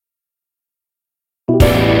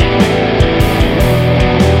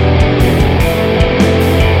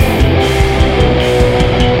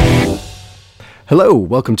Hello,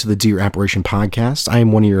 welcome to the Dear Apparition Podcast. I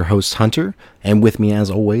am one of your hosts, Hunter, and with me,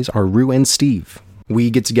 as always, are Rue and Steve. We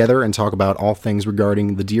get together and talk about all things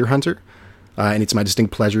regarding the Deer Hunter, and it's my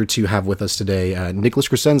distinct pleasure to have with us today Nicholas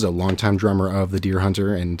Crescenzo, longtime drummer of the Deer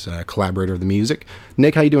Hunter and collaborator of the music.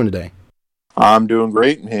 Nick, how you doing today? I'm doing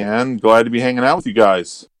great, man. Glad to be hanging out with you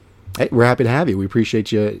guys. Hey, we're happy to have you. We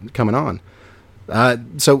appreciate you coming on.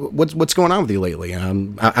 So, what's going on with you lately?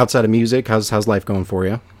 Outside of music, how's life going for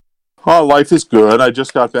you? Oh, life is good. I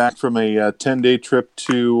just got back from a 10-day trip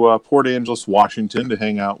to Port Angeles, Washington, to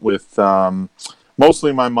hang out with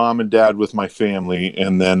mostly my mom and dad with my family,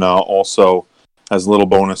 and then also, as a little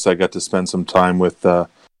bonus, I got to spend some time with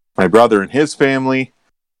my brother and his family.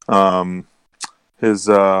 His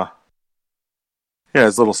little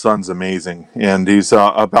son's amazing, and he's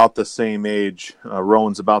about the same age.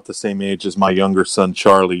 Rowan's about the same age as my younger son,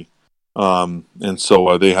 Charlie. And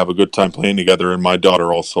so they have a good time playing together, and my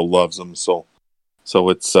daughter also loves them. So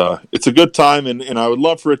it's a good time, and I would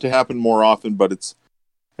love for it to happen more often, but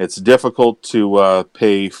it's difficult to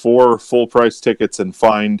pay 4 full price tickets and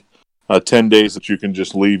find 10 days that you can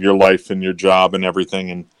just leave your life and your job and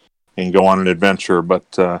everything and go on an adventure.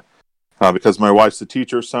 But because my wife's a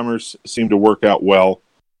teacher, summers seem to work out well,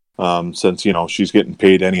 since she's getting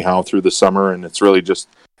paid anyhow through the summer, and it's really just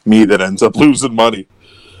me that ends up losing money.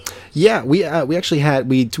 Yeah, we actually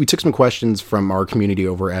we took some questions from our community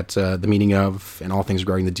over at the Meaning of and all things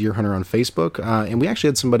regarding the Deer Hunter on Facebook, and we actually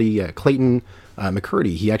had somebody, Clayton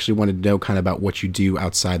McCurdy. He actually wanted to know kind of about what you do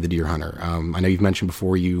outside the Deer Hunter. I know you've mentioned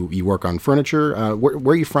before you work on furniture.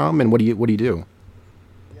 Where are you from, and what do you do?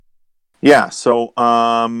 Yeah, so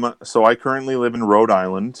I currently live in Rhode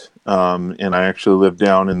Island, and I actually live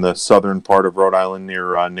down in the southern part of Rhode Island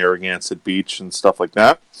near Narragansett Beach and stuff like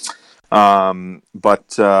that.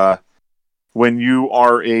 But when you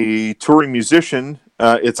are a touring musician,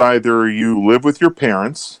 it's either you live with your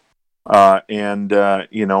parents, and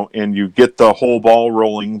you get the whole ball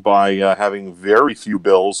rolling by having very few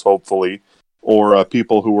bills, hopefully, or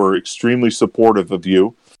people who are extremely supportive of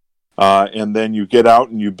you, and then you get out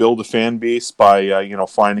and you build a fan base by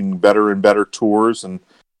finding better and better tours, and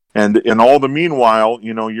in all the meanwhile,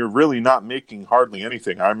 you're really not making hardly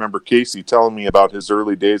anything. I remember Casey telling me about his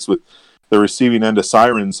early days with the receiving end of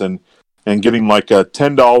Sirens and getting like a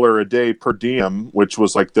 $10 a day per diem, which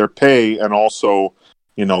was like their pay, and also,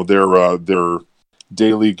 their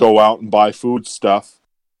daily go out and buy food stuff.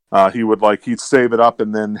 He'd save it up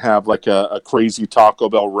and then have like a crazy Taco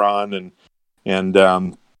Bell run, and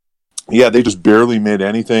they just barely made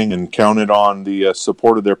anything and counted on the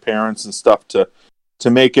support of their parents and stuff to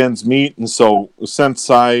make ends meet. And so since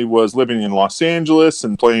I was living in Los Angeles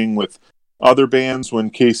and playing with other bands, when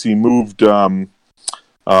Casey moved out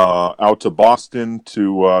to Boston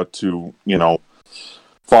to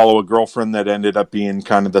follow a girlfriend that ended up being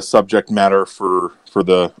kind of the subject matter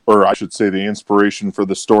the inspiration for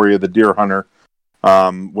the story of the Deer Hunter.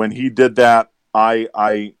 When he did that,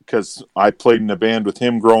 because I played in a band with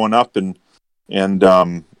him growing up, and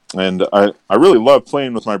I really loved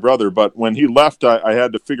playing with my brother, but when he left, I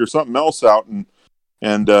had to figure something else out, and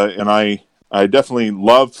I definitely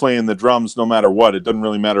love playing the drums no matter what. It doesn't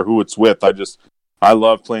really matter who it's with. I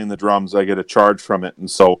love playing the drums. I get a charge from it,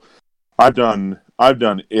 and so I've done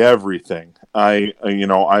everything.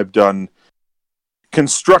 I've done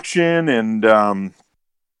construction, and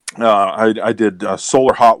I did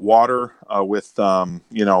solar hot water with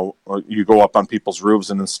you go up on people's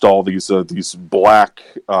roofs and install these black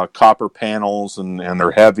copper panels, and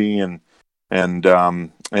they're heavy, and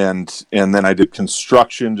then I did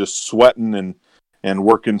construction, just sweating and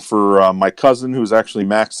working for my cousin, who's actually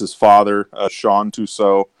Max's father, Sean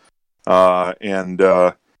Tussaud, and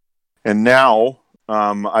now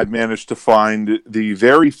I've managed to find the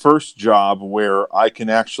very first job where I can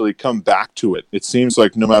actually come back to it. It seems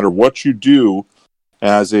like no matter what you do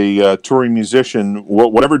as a touring musician,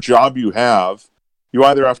 whatever job you have, you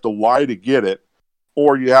either have to lie to get it,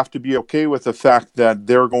 or you have to be okay with the fact that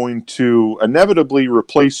they're going to inevitably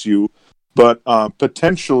replace you, but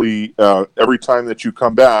potentially every time that you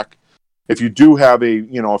come back, if you do have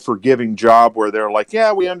a forgiving job where they're like,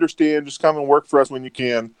 yeah, we understand, just come and work for us when you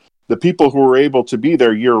can, the people who are able to be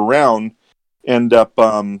there year round end up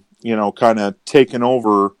kind of taking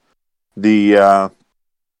over the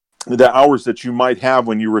hours that you might have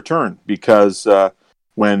when you return, because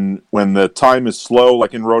when the time is slow,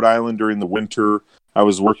 like in Rhode Island during the winter, I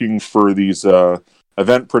was working for these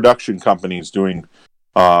event production companies doing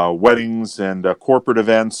weddings and corporate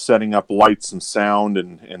events, setting up lights and sound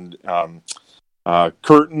and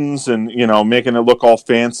curtains, and making it look all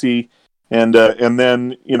fancy. And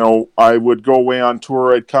then, I would go away on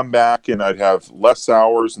tour. I'd come back and I'd have less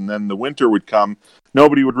hours. And then the winter would come.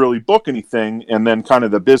 Nobody would really book anything. And then kind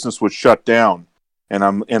of the business would shut down. And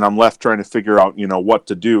I'm left trying to figure out, what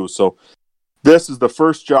to do. So this is the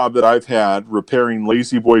first job that I've had repairing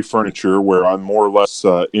Lazy Boy furniture, where I'm more or less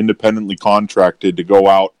independently contracted to go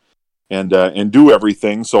out and do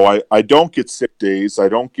everything. So I don't get sick days. I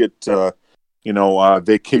don't get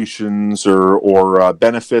vacations or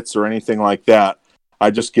benefits or anything like that.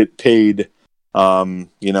 I just get paid,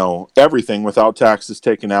 everything without taxes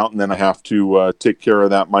taken out, and then I have to take care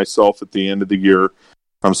of that myself at the end of the year.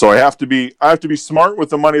 So I have to be smart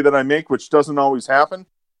with the money that I make, which doesn't always happen.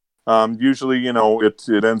 Usually,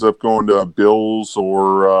 it ends up going to bills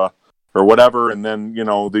or whatever, and then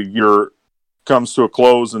the year comes to a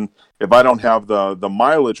close, and if I don't have the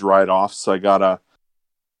mileage write-offs, I gotta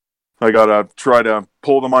try to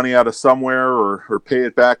pull the money out of somewhere or pay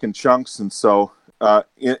it back in chunks. And so,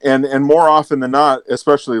 and more often than not,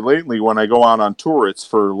 especially lately when I go out on tour, it's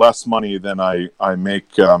for less money than I make,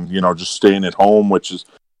 just staying at home, which is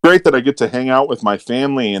great that I get to hang out with my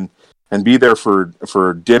family and be there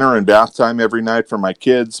for dinner and bath time every night for my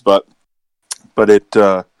kids. But it,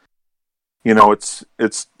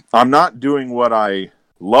 it's, I'm not doing what I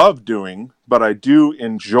love doing, but I do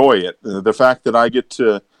enjoy it. The fact that I get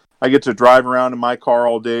to drive around in my car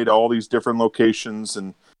all day to all these different locations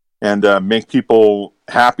and make people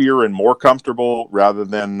happier and more comfortable rather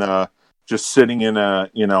than just sitting in a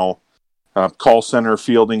call center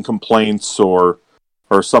fielding complaints or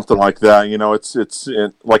something like that. It's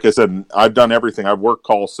like I said, I've done everything. I've worked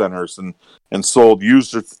call centers and sold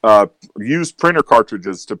used printer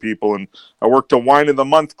cartridges to people, and I worked a wine of the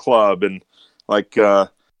month club, and I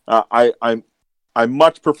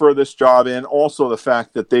much prefer this job, and also the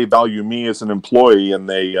fact that they value me as an employee, and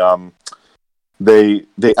they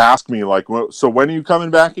ask me so when are you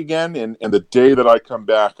coming back again? And the day that I come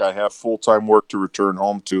back, I have full-time work to return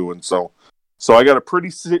home to, and so I got a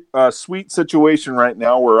pretty sweet situation right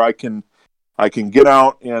now where I can get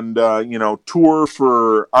out and tour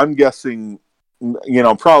for, I'm guessing,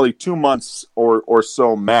 probably 2 months or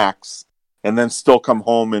so max, and then still come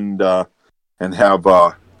home and have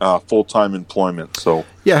full-time employment. So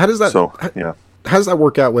yeah, how does that? Yeah. How does that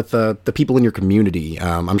work out with the people in your community?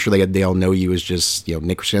 I'm sure they all know you as just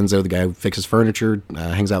Nick Crescenzo, the guy who fixes furniture,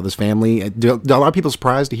 hangs out with his family. Do a lot of people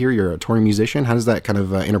surprised to hear you're a touring musician? How does that kind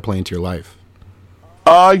of interplay into your life?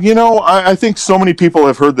 I think so many people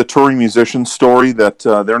have heard the touring musician story that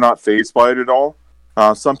they're not fazed by it at all.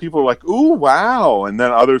 Some people are like, "Ooh, wow," and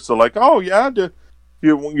then others are like, "Oh yeah,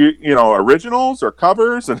 originals or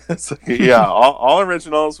covers?" And it's like, yeah, all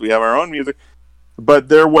originals. We have our own music. But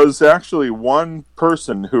there was actually one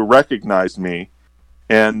person who recognized me,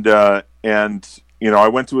 and I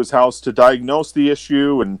went to his house to diagnose the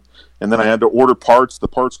issue, and then I had to order parts. The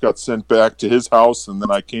parts got sent back to his house, and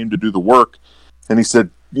then I came to do the work. And he said,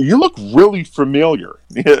 "You look really familiar."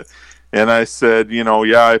 And I said,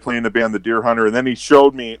 yeah, I play in the band The Deer Hunter. And then he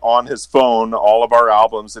showed me on his phone all of our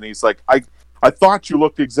albums, and he's like, I thought you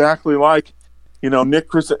looked exactly like, Nick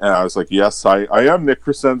Crescenzo. And I was like, yes, I am Nick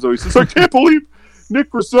Crescenzo. He says, I can't believe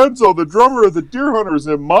Nick Crescenzo, the drummer of the Deer Hunter, is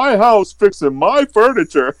in my house fixing my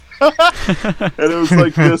furniture. And it was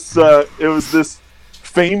like this, it was this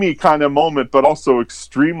famey kind of moment, but also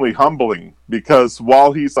extremely humbling, because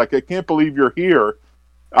while he's like, I can't believe you're here,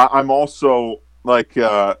 I'm also like,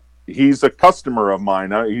 he's a customer of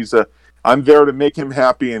mine. I'm there to make him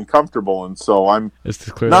happy and comfortable, and so I'm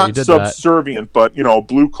not subservient, but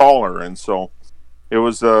blue collar, and so it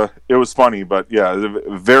was funny, but yeah,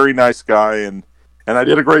 a very nice guy, and I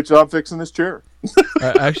did a great job fixing this chair.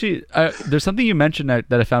 Actually, there's something you mentioned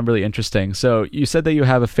that I found really interesting. So you said that you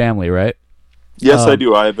have a family, right? Yes, I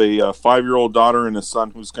do. I have a 5-year-old daughter and a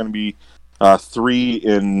son who's going to be 3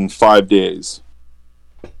 in 5 days.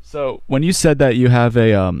 So when you said that you have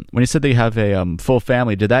a full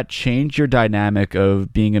family, did that change your dynamic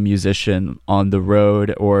of being a musician on the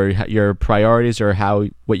road, or your priorities, or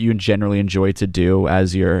what you generally enjoy to do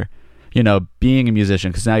as you're, being a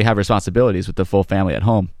musician? Because now you have responsibilities with the full family at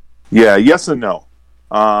home. Yeah, yes and no.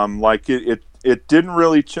 It didn't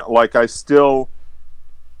really I still.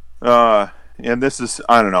 And this is,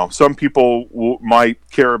 I don't know, some people might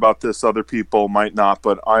care about this, other people might not,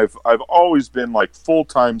 but I've always been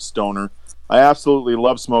full-time stoner. I absolutely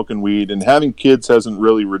love smoking weed, and having kids hasn't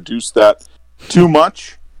really reduced that too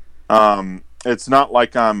much. It's not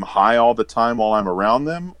like I'm high all the time while I'm around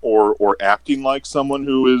them, or acting like someone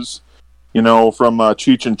who is, from a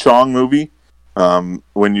Cheech and Chong movie.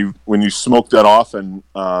 When you smoke that off, and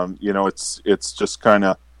it's just kind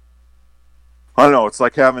of, I don't know. It's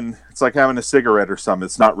like having a cigarette or something.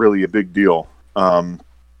 It's not really a big deal. But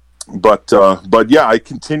yeah, I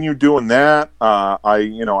continue doing that.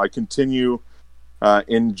 I continue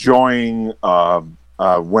enjoying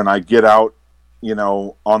when I get out,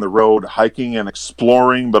 on the road, hiking and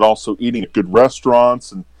exploring, but also eating at good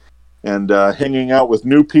restaurants and hanging out with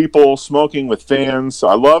new people, smoking with fans.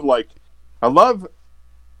 I love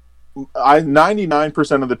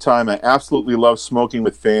 99% of the time, I absolutely love smoking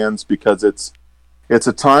with fans because it's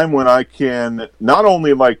a time when I can not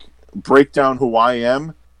only like break down who I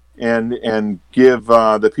am and give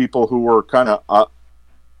the people who were kind of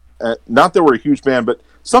not that we're a huge band, but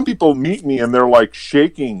some people meet me and they're like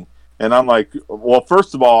shaking, and I'm like, well,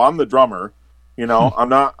 first of all, I'm the drummer, I'm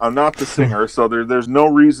not the singer, so there's no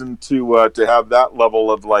reason to have that level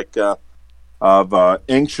of like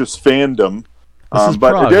anxious fandom. This is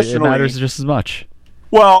but Prague. additionally, It matters just as much.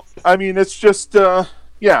 Well, I mean, it's just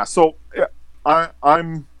yeah. So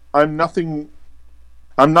I'm nothing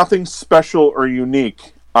special or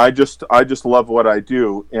unique. I just love what I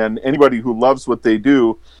do, and anybody who loves what they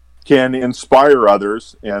do can inspire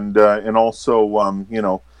others, and also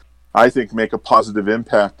I think make a positive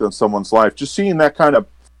impact on someone's life. Just seeing that kind of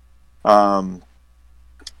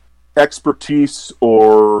expertise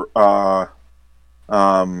or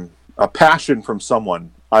a passion from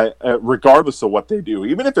someone, regardless of what they do,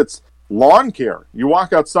 even if it's lawn care. You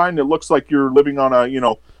walk outside and it looks like you're living on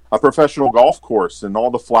a professional golf course, and all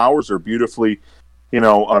the flowers are beautifully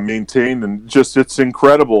maintained, and just it's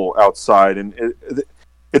incredible outside. And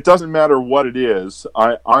it doesn't matter what it is.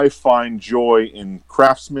 I find joy in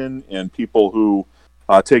craftsmen and people who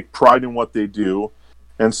take pride in what they do,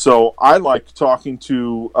 and so I like talking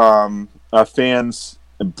to fans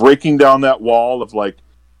and breaking down that wall of like,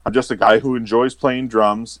 I'm just a guy who enjoys playing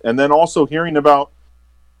drums, and then also hearing about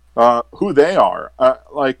who they are.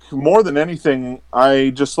 Like, more than anything,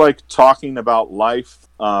 I just like talking about life.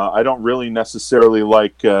 I don't really necessarily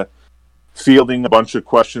like fielding a bunch of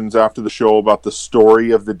questions after the show about the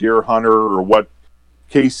story of the deer hunter or what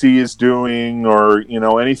Casey is doing or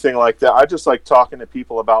anything like that. I just like talking to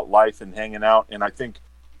people about life and hanging out, and I think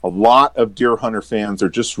a lot of deer hunter fans are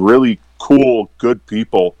just really cool, good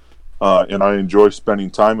people. And I enjoy spending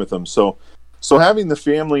time with them. So having the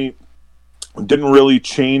family didn't really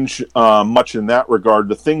change much in that regard.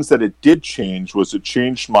 The things that it did change was it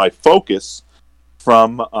changed my focus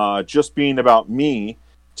from just being about me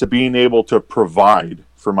to being able to provide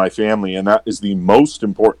for my family. And that is the most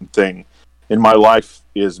important thing in my life,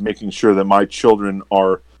 is making sure that my children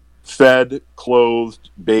are fed, clothed,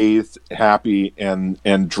 bathed, happy, and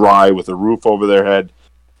dry with a roof over their head.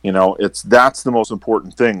 That's the most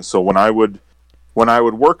important thing. So when I would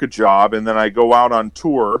work a job and then I go out on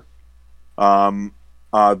tour,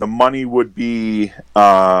 the money would be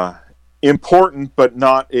important, but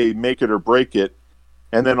not a make it or break it.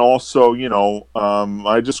 And then also,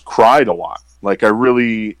 I just cried a lot. Like,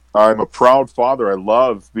 I'm a proud father. I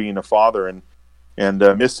love being a father,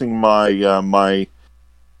 and missing my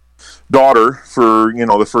daughter for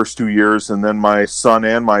the first 2 years, and then my son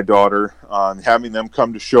and my daughter, having them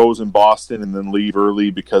come to shows in Boston and then leave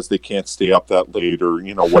early because they can't stay up that late or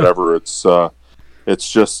whatever.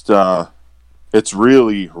 It's just it's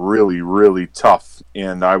really, really, really tough.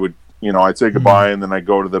 And I'd say goodbye, and then I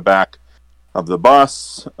go to the back of the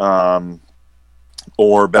bus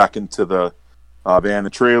or back into the van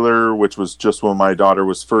and trailer, which was just when my daughter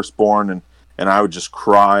was first born, and I would just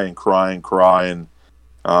cry and cry and cry, and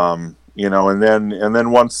and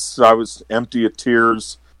then once I was empty of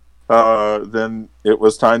tears, then it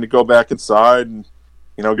was time to go back inside and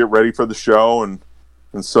get ready for the show, and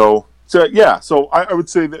so yeah. So I would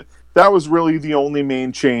say that was really the only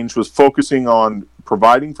main change, was focusing on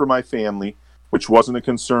providing for my family, which wasn't a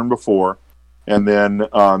concern before, and then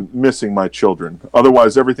missing my children.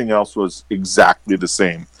 Otherwise, everything else was exactly the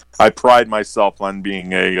same. I pride myself on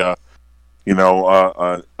being a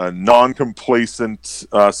non-complacent,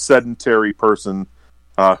 sedentary person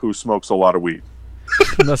who smokes a lot of weed.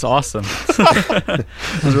 That's awesome.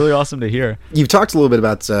 It's really awesome to hear. You've talked a little bit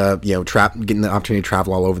about getting the opportunity to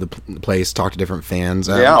travel all over the place, talk to different fans.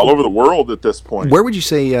 All over the world at this point. Where would you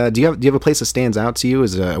say? Do you have a place that stands out to you?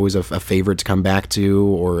 Is it always a favorite to come back to,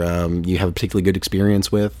 or you have a particularly good experience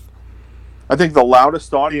with? I think the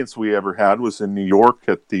loudest audience we ever had was in New York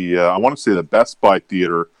at the I want to say the Best Buy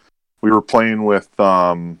Theater. We were playing with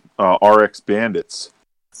RX Bandits,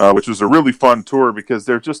 which was a really fun tour because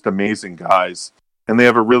they're just amazing guys. And they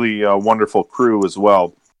have a really wonderful crew as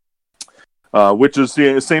well, which is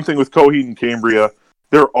the same thing with Coheed and Cambria.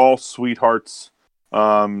 They're all sweethearts.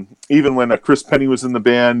 Even when Chris Penny was in the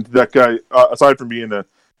band, that guy, aside from being a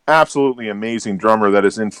absolutely amazing drummer that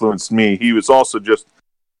has influenced me. He was also just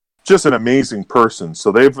an amazing person.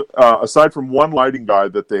 So they've, aside from one lighting guy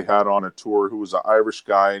that they had on a tour who was an Irish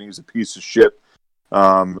guy and he was a piece of shit,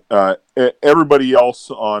 everybody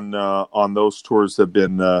else on those tours have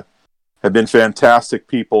been fantastic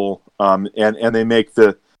people, and they make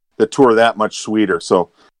the tour that much sweeter.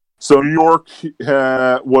 So New York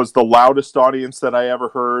was the loudest audience that I ever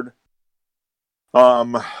heard.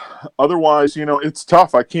 Otherwise, it's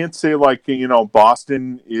tough. I can't say like,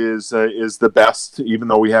 Boston is the best, even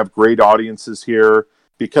though we have great audiences here,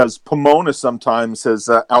 because Pomona sometimes has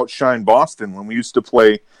outshined Boston. When we used to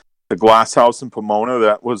play the Glass House in Pomona,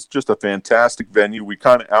 that was just a fantastic venue. We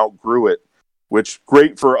kind of outgrew it, which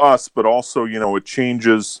great for us, but also, it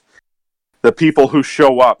changes the people who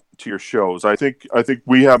show up to your shows. I think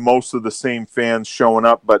we have most of the same fans showing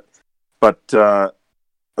up, but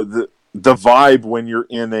the vibe when you're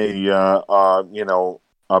in a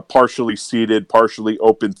partially seated, partially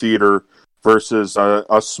open theater versus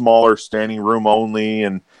a smaller standing room only,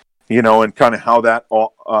 and kind of how that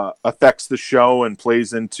affects the show and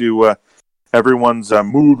plays into everyone's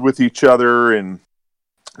mood with each other, and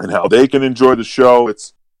how they can enjoy the show.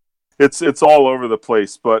 It's all over the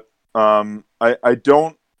place, but I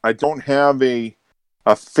don't have a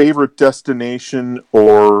favorite destination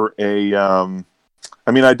or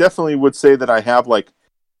I definitely would say that I have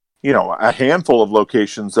a handful of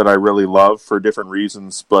locations that I really love for different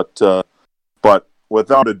reasons, but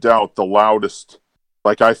without a doubt, the loudest,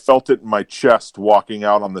 I felt it in my chest walking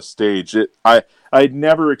out on the stage. I'd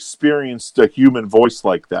never experienced a human voice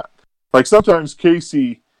like that. Like sometimes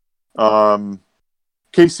Casey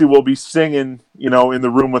will be singing, in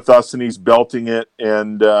the room with us, and he's belting it,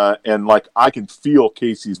 and I can feel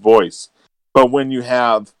Casey's voice. But when you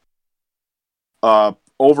have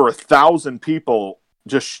over 1,000 people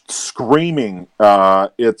just screaming, man,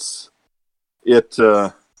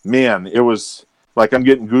 it was like I'm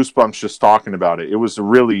getting goosebumps just talking about it. It was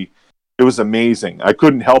amazing. I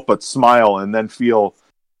couldn't help but smile and then feel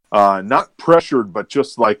not pressured, but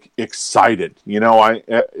just excited. You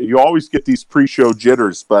always get these pre-show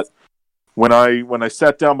jitters, but when I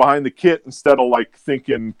sat down behind the kit, instead of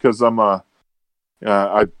thinking, because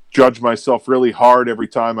I judge myself really hard every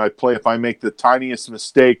time I play. If I make the tiniest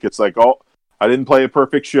mistake, it's like, oh, I didn't play a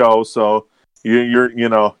perfect show, so you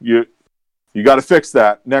got to fix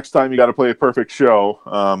that. Next time you got to play a perfect show.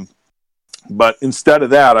 But instead of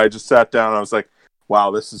that, I just sat down and I was like, wow,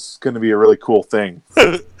 this is going to be a really cool thing.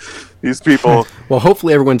 These people. Well,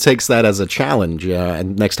 hopefully everyone takes that as a challenge.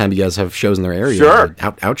 And next time you guys have shows in their area, sure,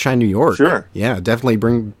 outshine New York. Sure, yeah, definitely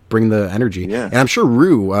bring the energy. Yeah. And I'm sure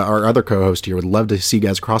Rue, our other co-host here, would love to see you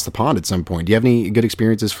guys cross the pond at some point. Do you have any good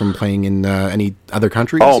experiences from playing in any other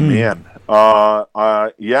countries? Oh man,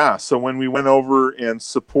 yeah. So when we went over and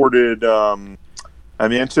supported a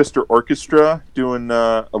Manchester Orchestra, doing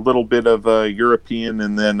a little bit of a European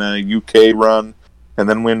and then a UK run. And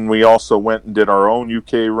then when we also went and did our own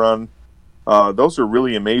UK run, those are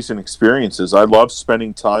really amazing experiences. I love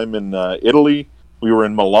spending time in Italy. We were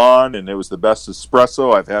in Milan, and it was the best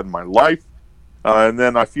espresso I've had in my life. And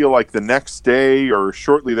then I feel like the next day or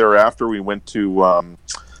shortly thereafter, we went to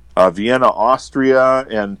Vienna, Austria,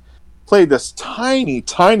 and played this tiny,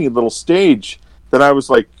 tiny little stage that I was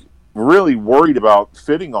really worried about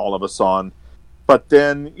fitting all of us on. But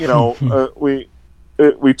then,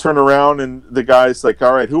 we turn around and the guy's like,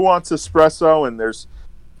 all right, who wants espresso? And there's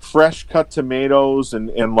fresh cut tomatoes and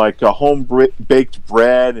a home baked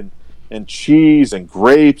bread and cheese and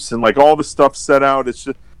grapes and all the stuff set out. It's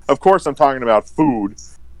just, of course I'm talking about food,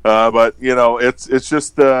 but it's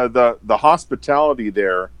just the hospitality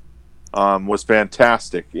there was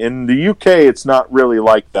fantastic. In the UK, it's not really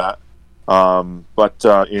like that. But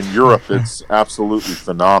in Europe, it's absolutely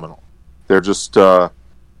phenomenal. They're just,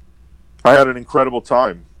 I had an incredible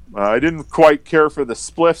time. I didn't quite care for the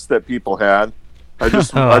spliffs that people had. I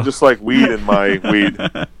just like weed in my weed.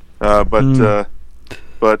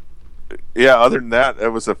 But yeah, other than that, it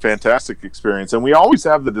was a fantastic experience. And we always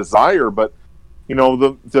have the desire, but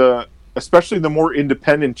the especially the more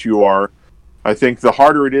independent you are, I think the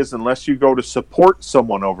harder it is unless you go to support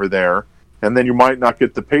someone over there, and then you might not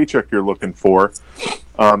get the paycheck you're looking for.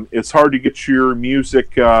 It's hard to get your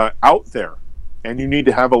music out there. And you need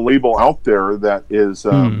to have a label out there that is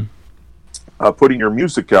putting your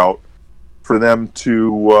music out for them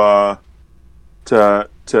to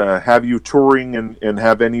have you touring and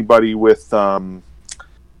have anybody with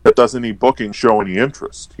that does any booking show any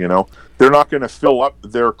interest. They're not going to fill up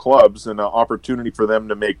their clubs, and an opportunity for them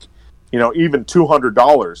to make even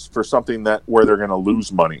 $200 for something where they're going to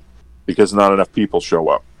lose money because not enough people show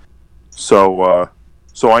up. So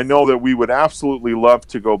So I know that we would absolutely love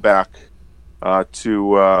to go back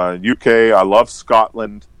to UK. I love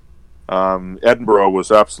Scotland. Edinburgh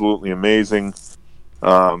was absolutely amazing.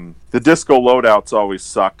 The disco loadouts always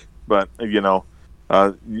suck, but UK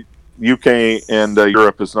and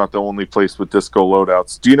Europe is not the only place with disco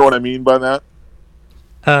loadouts. Do you know what I mean by that?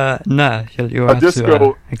 No, you'll A have disco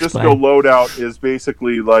to explain. disco loadout is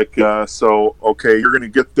basically like you're going to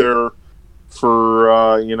get there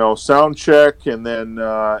for sound check and then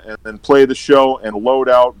play the show and load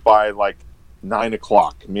out by like 9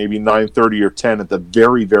 o'clock, maybe 9:30 or 10 at the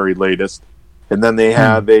very, very latest, and then they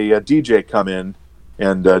have a DJ come in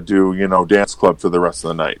and do dance club for the rest of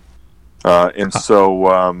the night,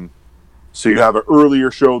 so you have an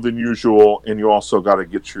earlier show than usual, and you also got to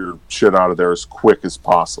get your shit out of there as quick as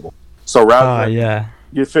possible. So rather than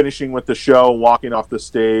you're finishing with the show, walking off the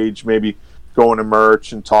stage, maybe going to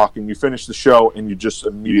merch and talking, you finish the show and you just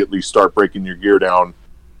immediately start breaking your gear down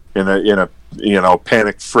in a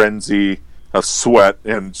panic frenzy of sweat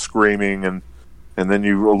and screaming, and then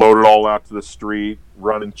you load it all out to the street,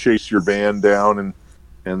 run and chase your band down,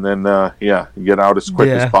 and then you get out as quick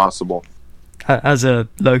as possible. As a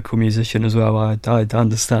local musician as well, I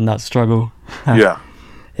understand that struggle. Yeah,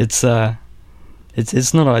 it's not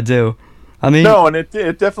ideal. I mean, no, and it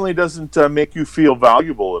definitely doesn't make you feel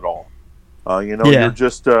valuable at all. You're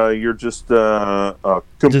just a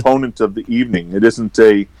component of the evening. It isn't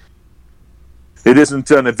an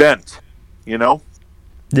event. You're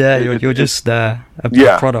just a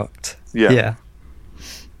product. Yeah.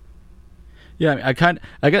 Yeah, I kind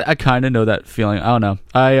of know that feeling. I don't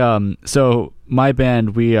know. So my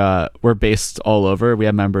band, we're based all over. We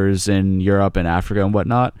have members in Europe and Africa and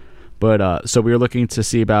whatnot. But so we were looking to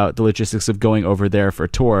see about the logistics of going over there for a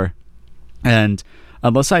tour. And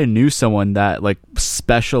unless I knew someone that like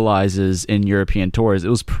specializes in European tours, it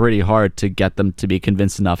was pretty hard to get them to be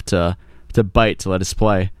convinced enough to bite to let us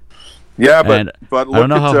play. Yeah, but I don't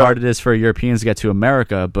know how hard it is for Europeans to get to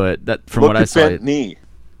America, but that from what I saw. Bent Knee.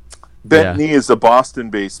 Bent Knee is a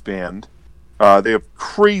Boston-based band. They have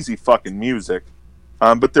crazy fucking music,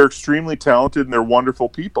 but they're extremely talented and they're wonderful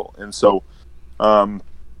people. And so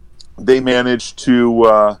they managed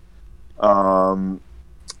to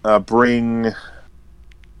bring...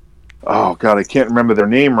 Oh, God, I can't remember their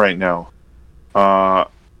name right now.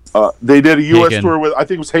 They did a U.S. tour with, I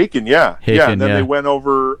think it was Haken, and then they went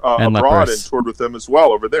over abroad and toured with them as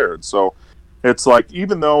well over there. And so it's like,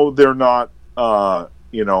 even though they're not, I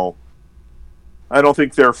don't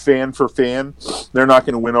think they're fan for fan. They're not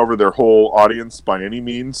going to win over their whole audience by any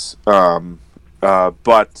means.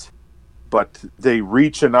 But they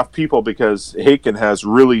reach enough people because Haken has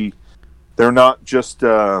really, they're not just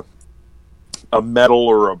a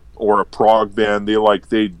metal or a prog band.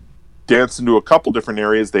 They dance into a couple different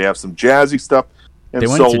areas. They have some jazzy stuff. And they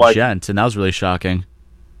went to gent, and that was really shocking.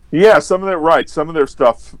 Yeah, some of their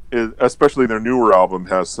stuff, especially their newer album,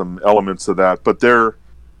 has some elements of that. But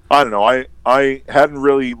I don't know. I hadn't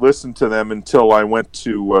really listened to them until I went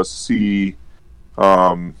to see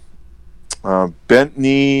Bent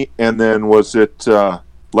Knee, and then was it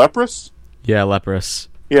Leprous? Yeah, Leprous.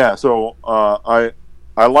 Yeah, so I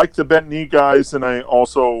like the Bent Knee guys, and I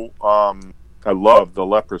also I love the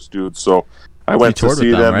Leprous dudes. So I went to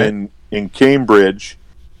see them in Cambridge,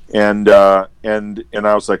 and I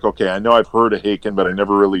was like, okay, I know I've heard of Haken, but I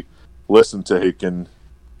never really listened to Haken.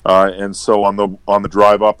 And so on the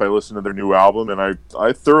drive up, I listened to their new album, and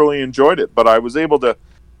I thoroughly enjoyed it. But I was able to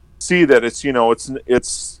see that it's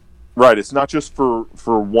right. It's not just for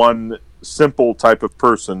one simple type of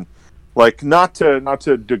person. Like not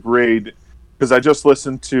to degrade, because I just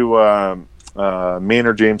listened to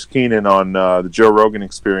Maynard James Keenan on the Joe Rogan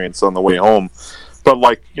Experience on the way home. But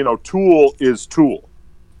Tool is Tool.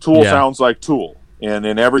 Tool sounds like Tool, and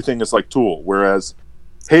everything is like Tool. Whereas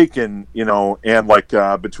Haken,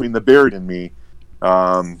 and Between the Buried and Me,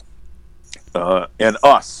 and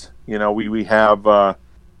us, we have a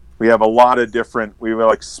lot of different,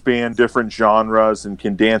 span different genres and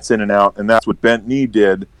can dance in and out, and that's what Bent Knee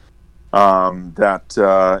did.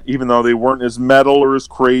 That even though they weren't as metal or as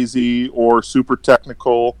crazy or super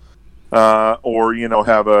technical, or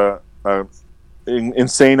have a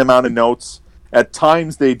insane amount of notes, at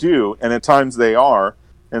times they do, and at times they are.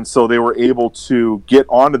 And so they were able to get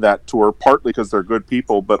onto that tour, partly because they're good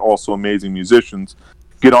people, but also amazing musicians,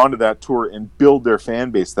 get onto that tour and build their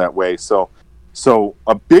fan base that way. So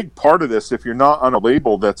a big part of this, if you're not on a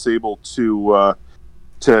label that's able to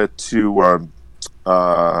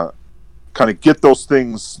kind of get those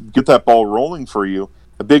things, get that ball rolling for you,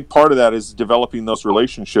 a big part of that is developing those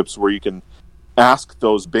relationships where you can ask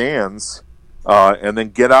those bands and then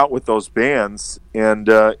get out with those bands. And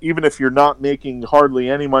even if you're not making hardly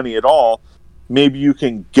any money at all, maybe you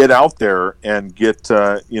can get out there and get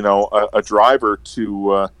a driver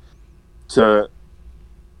to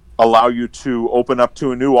allow you to open up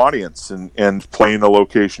to a new audience and play in a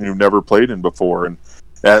location you've never played in before. And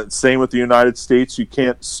same with the United States. You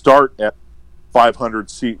can't start at 500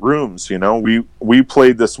 seat rooms. We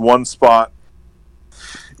played this one spot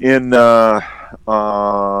in I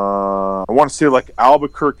want to say like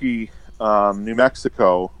Albuquerque, New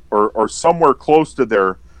Mexico, or somewhere close to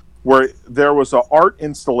there, where there was an art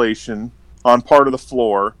installation on part of the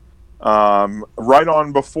floor. Right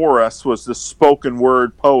on before us was the spoken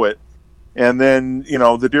word poet, and then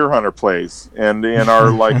the deer hunter plays, and our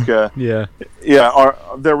like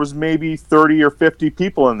there was maybe 30 or 50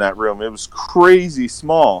 people in that room. It was crazy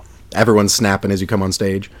small. Everyone's snapping as you come on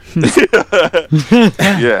stage.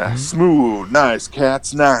 Yeah, smooth, nice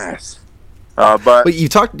cats, nice. But you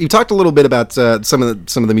talked a little bit about some of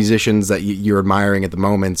the musicians that you're admiring at the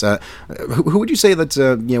moment. Who would you say that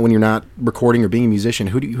when you're not recording or being a musician,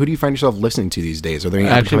 who do you find yourself listening to these days? Are there any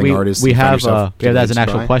upcoming artists? We have that's an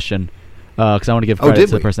actual question because I want to give credit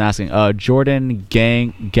to the person asking. Jordan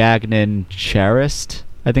Gagnon Charist,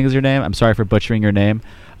 I think is your name. I'm sorry for butchering your name.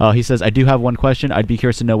 He says, I do have one question. I'd be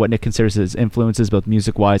curious to know what Nick considers his influences, both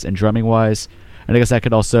music-wise and drumming-wise. And I guess that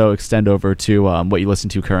could also extend over to what you listen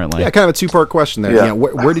to currently. Yeah, kind of a two-part question there. Yeah.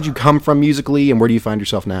 Where did you come from musically, and where do you find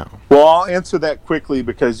yourself now? Well, I'll answer that quickly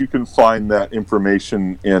because you can find that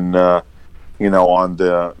information in, on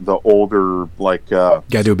the older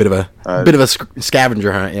gotta do a bit of a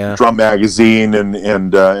scavenger hunt, yeah. Drum magazine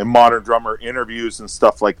and modern drummer interviews and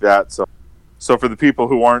stuff like that. So for the people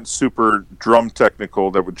who aren't super drum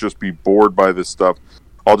technical that would just be bored by this stuff,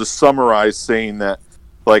 I'll just summarize saying that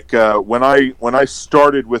when I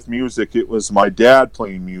started with music, it was my dad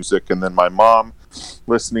playing music and then my mom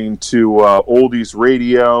listening to oldies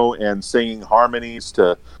radio and singing harmonies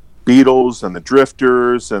to Beatles and the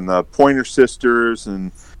Drifters and the Pointer Sisters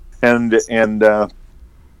and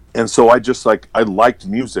so I just I liked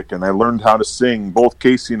music and I learned how to sing. Both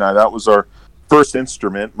Casey and I, that was our first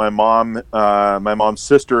instrument. My mom's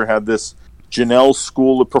sister had this Janelle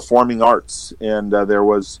School of Performing Arts, and there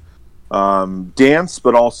was dance,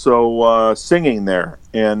 but also singing there,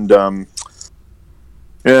 and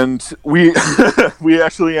we we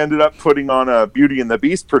actually ended up putting on a Beauty and the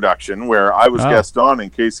Beast production where I was guest on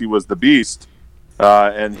and Casey was the Beast,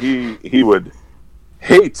 and he would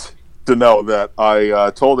hate to know that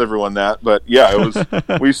I told everyone that, but yeah, it was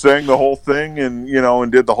we sang the whole thing and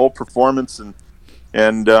and did the whole performance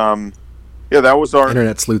and that was our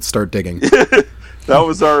internet sleuths start digging. That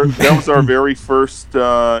was our very first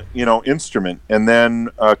instrument, and then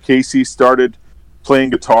Casey started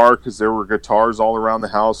playing guitar because there were guitars all around the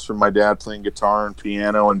house from my dad playing guitar and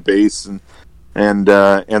piano and bass, and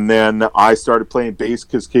then I started playing bass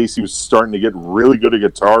because Casey was starting to get really good at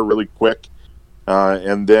guitar really quick,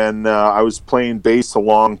 and then I was playing bass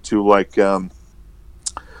along to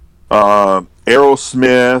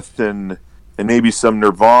Aerosmith and maybe some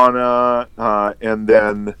Nirvana, and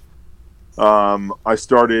then I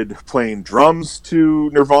started playing drums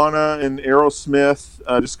to Nirvana and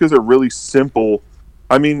Aerosmith just because they're really simple.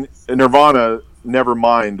 I mean, Nirvana,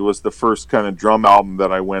 Nevermind was the first kind of drum album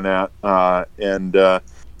that I went at, and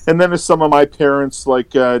then there's some of my parents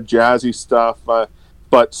jazzy stuff,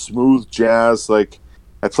 but smooth jazz. I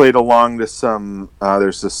played along to some.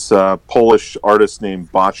 There's this Polish artist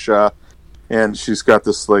named Basha, and she's got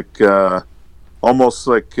this almost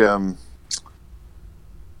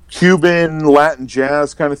Cuban Latin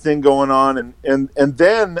jazz kind of thing going on, and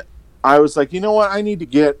then I was like, you know what, I need to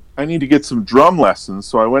get some drum lessons.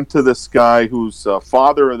 So I went to this guy who's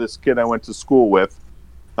father of this kid I went to school with,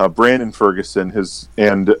 Brandon Ferguson,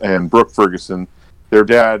 and Brooke Ferguson. Their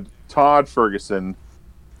dad, Todd Ferguson,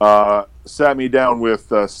 sat me down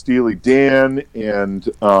with Steely Dan and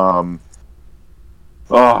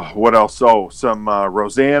what else? Some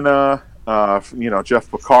Rosanna. Jeff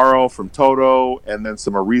Porcaro from Toto, and then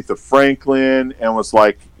some Aretha Franklin, and was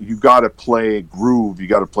like, you got to play groove, you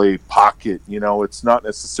got to play pocket. It's not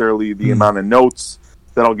necessarily the amount of notes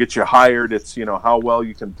that'll get you hired. It's how well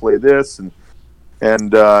you can play this,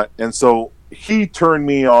 and so he turned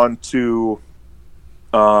me on to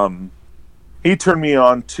not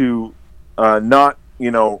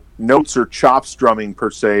notes or chops drumming per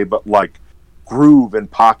se, but groove and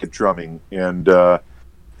pocket drumming, and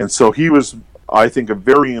so he was, I think, a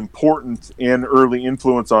very important and early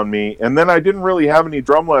influence on me. And then I didn't really have any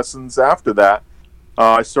drum lessons after that.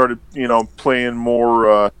 I started, playing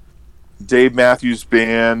more Dave Matthews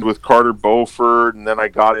Band with Carter Beauford, and then I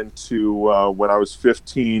got into when I was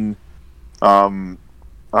 15,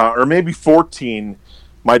 or maybe 14.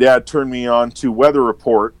 My dad turned me on to Weather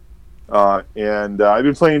Report, and I've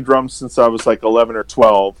been playing drums since I was like 11 or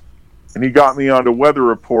 12. And he got me onto Weather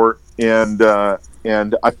Report, and I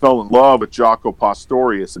fell in love with Jaco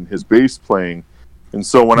Pastorius and his bass playing. And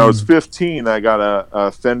so when I was 15, I got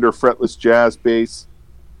a Fender fretless jazz bass,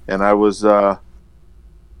 and I was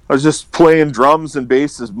just playing drums and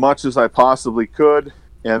bass as much as I possibly could.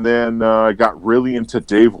 And then I got really into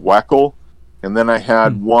Dave Weckl, and then I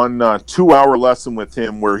had one 2-hour lesson with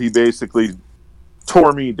him where he basically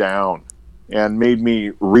tore me down and made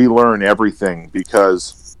me relearn everything,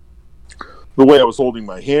 because the way I was holding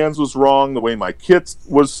my hands was wrong. The way my kit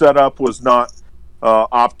was set up was not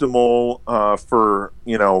optimal for,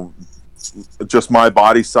 just my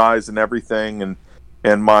body size and everything.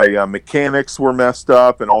 And my mechanics were messed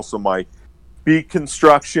up, and also my beat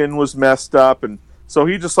construction was messed up. And so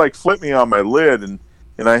he just like flipped me on my lid, and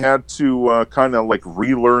I had to kind of like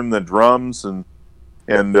relearn the drums. And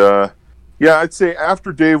yeah, I'd say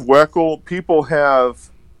after Dave Weckl, people have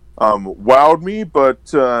wowed me,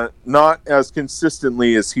 but not as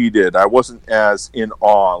consistently as he did. I wasn't as in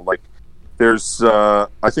awe. Like, there's, I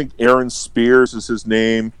think Aaron Spears is his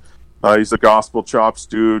name. He's a gospel chops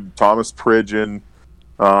dude. Thomas Pridgeon.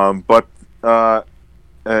 But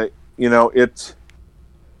it's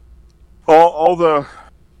all the,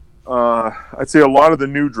 I'd say a lot of the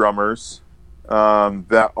new drummers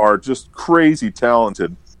that are just crazy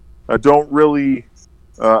talented don't really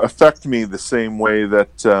affect me the same way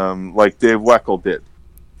that like Dave Weckl did,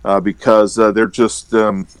 because they're just,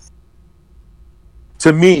 to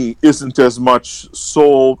me, isn't as much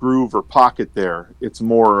soul, groove, or pocket there. It's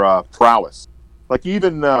more prowess. Like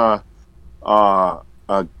even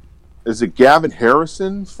is it Gavin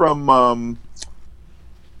Harrison from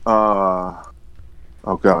oh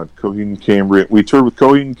god, Coheed and Cambria? We toured with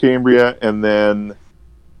Coheed and Cambria, and then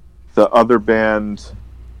the other band,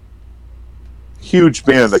 huge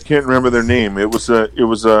band, I can't remember their name. It was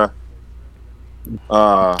a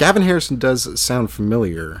Gavin Harrison does sound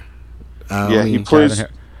familiar. Yeah, he plays.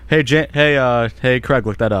 Hey, Craig,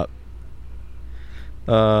 look that up.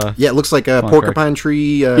 Yeah, it looks like a Porcupine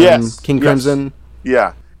Tree. Yes, King Crimson.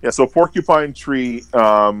 Yeah. So Porcupine Tree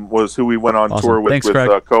was who we went on tour with. Thanks, with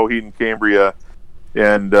Coheed and Cambria,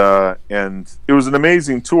 and it was an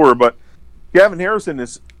amazing tour. But Gavin Harrison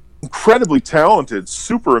is incredibly talented,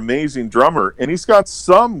 super amazing drummer, and he's got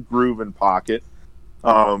some groove and pocket,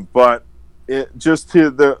 but it just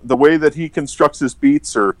the way that he constructs his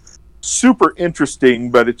beats are super interesting,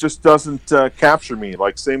 but it just doesn't capture me.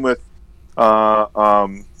 Like, same with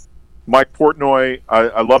Mike Portnoy.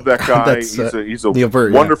 I love that guy. He's a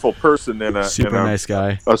wonderful person and super nice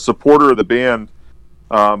guy, a supporter of the band.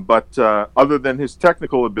 But other than his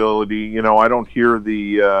technical ability, I don't hear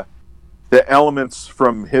the elements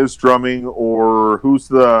from his drumming. Or who's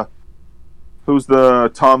the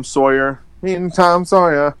Tom Sawyer? Tom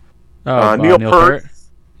Sawyer. Neil Peart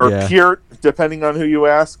or Peart, depending on who you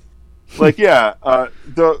ask. Like, yeah,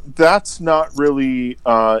 that's not really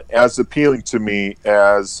as appealing to me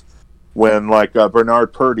as when like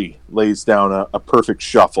Bernard Purdy lays down a perfect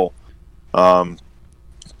shuffle.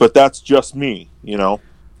 But that's just me, That's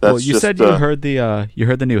well, you said you heard the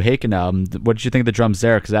new Haken album. What did you think of the drums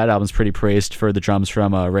there? Because that album's pretty praised for the drums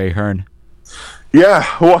from Ray Hearn. Yeah,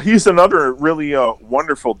 well, he's another really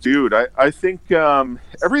wonderful dude. I think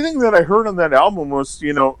everything that I heard on that album was,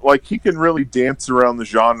 like, he can really dance around the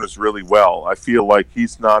genres really well. I feel like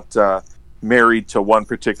he's not married to one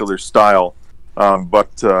particular style,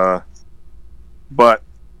 but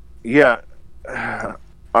yeah,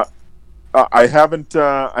 I haven't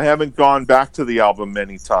gone back to the album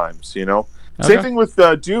many times. Okay. Same thing with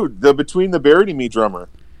the Between the Buried and Me drummer.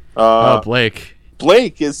 Blake.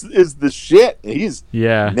 Blake is the shit. He's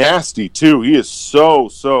nasty too. He is so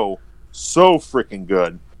freaking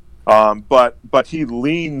good. But he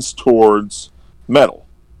leans towards metal.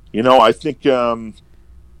 I think he's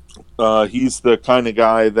the kind of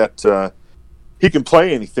guy that he can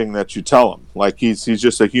play anything that you tell him. Like, he's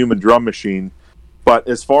just a human drum machine. But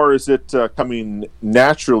as far as it coming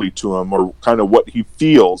naturally to him, or kind of what he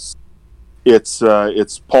feels, it's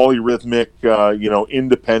polyrhythmic,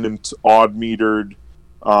 independent, odd-metered,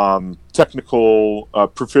 technical,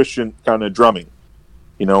 proficient kind of drumming.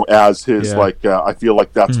 As his I feel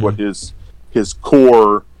like that's what his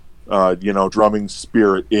core, drumming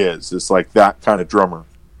spirit is. It's like that kind of drummer.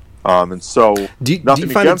 And so do you nothing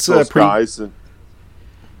find against those guys.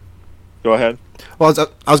 Go ahead. Well,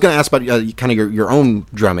 I was going to ask about kind of your own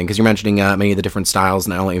drumming, because you're mentioning many of the different styles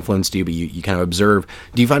and how they influenced you, but you kind of observe.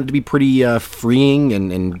 Do you find it to be pretty freeing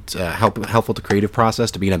and helpful to creative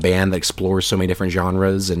process to be in a band that explores so many different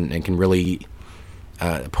genres and can really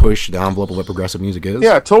push the envelope of what progressive music is?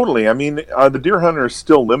 Yeah, totally. I mean, the Deer Hunter is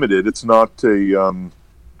still limited. It's not a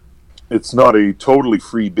totally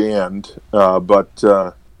free band, but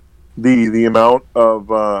the amount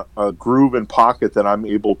of groove and pocket that I'm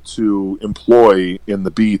able to employ in the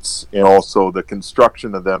beats and also the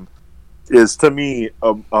construction of them is, to me,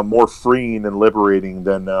 a more freeing and liberating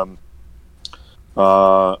than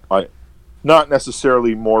not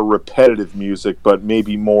necessarily more repetitive music, but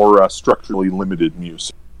maybe more structurally limited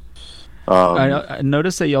music. I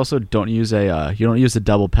noticed that you also don't use a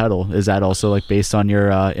double pedal. Is that also like based on your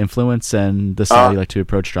influence and the style you like to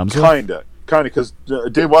approach drums with? Kind of, because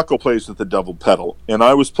Dave Wackel plays with the double pedal, and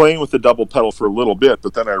I was playing with the double pedal for a little bit,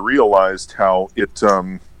 but then I realized how it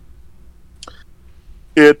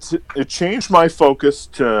changed my focus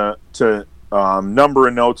to number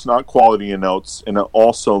of notes, not quality of notes, and it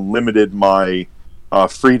also limited my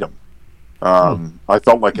freedom. I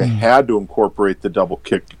felt like I had to incorporate the double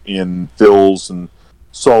kick in fills and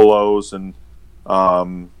solos and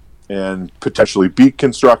potentially beat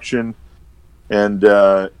construction, and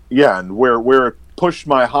and where it pushed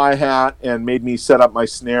my hi-hat and made me set up my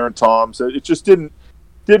snare and toms. It just didn't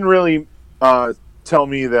really tell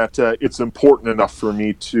me that it's important enough for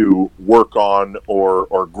me to work on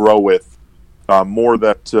or grow with. More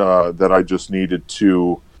that I just needed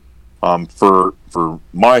to, for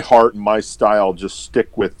my heart and my style, just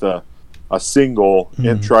stick with a single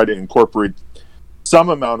and try to incorporate some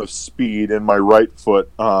amount of speed in my right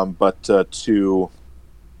foot, but to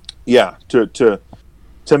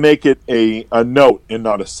make it a note and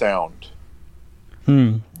not a sound.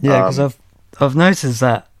 Yeah, because I've noticed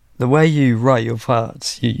that the way you write your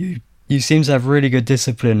parts, you seem to have really good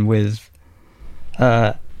discipline with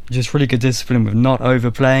not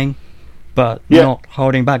overplaying, but not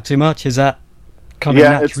holding back too much. Is that coming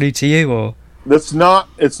naturally to you, or it's not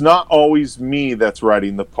always me that's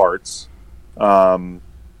writing the parts?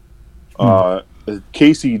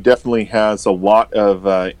 Casey definitely has a lot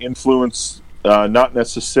of influence, not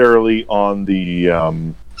necessarily on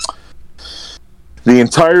the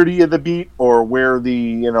entirety of the beat or where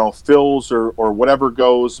the fills or whatever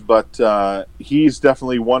goes, but he's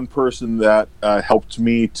definitely one person that helped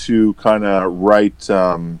me to kind of write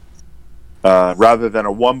rather than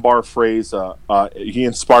a 1-bar phrase. He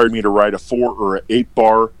inspired me to write a 4 or an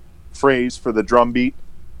 8-bar phrase for the drum beat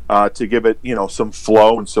to give it some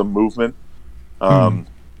flow and some movement. And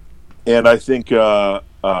I think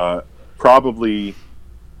probably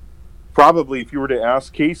if you were to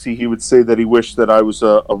ask Casey, he would say that he wished that I was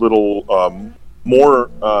a little more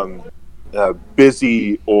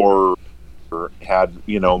busy or had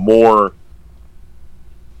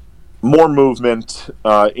more movement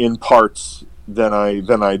in parts than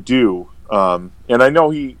I do. And I know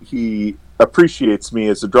he appreciates me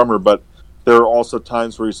as a drummer, but there are also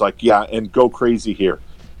times where he's like, "Yeah, and go crazy here."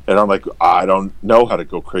 And I'm like, I don't know how to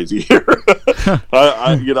go crazy here.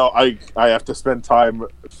 I have to spend time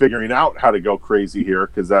figuring out how to go crazy here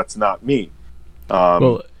because that's not me.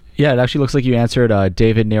 Well, yeah, it actually looks like you answered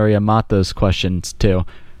David Neriamata's questions too.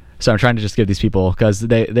 So I'm trying to just give these people, because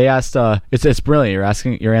they asked. It's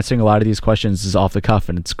brilliant. You're answering a lot of these questions is off the cuff,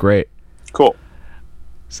 and it's great. Cool.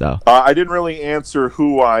 So I didn't really answer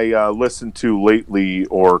who I listened to lately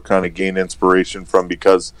or kind of gain inspiration from,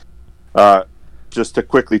 because. Just to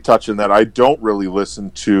quickly touch on that, I don't really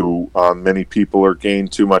listen to many people or gain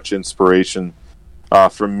too much inspiration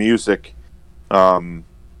from music.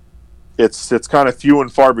 It's kind of few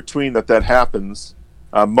and far between that happens.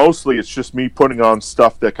 Mostly it's just me putting on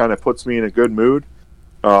stuff that kind of puts me in a good mood.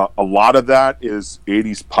 A lot of that is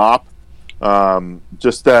 80s pop.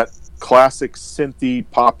 Just that classic synthy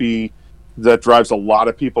poppy that drives a lot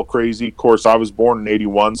of people crazy. Of course, I was born in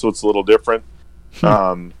 81, so it's a little different.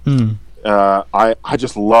 I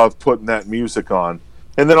just love putting that music on,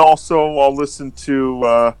 and then also I'll listen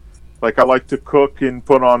to I like to cook and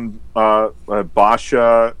put on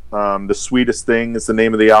Basha. The Sweetest Thing is the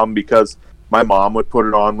name of the album, because my mom would put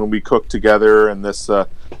it on when we cooked together, and this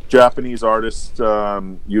Japanese artist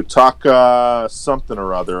Yutaka something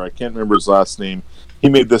or other, I can't remember his last name, he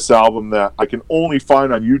made this album that I can only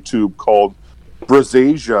find on YouTube called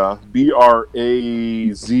Brazzasia,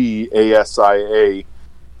 Brazzasia,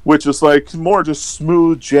 which is like more just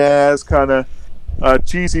smooth jazz, kind of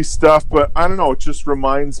cheesy stuff, but I don't know, it just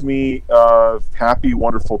reminds me of happy,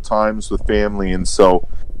 wonderful times with family, and so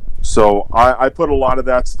So I put a lot of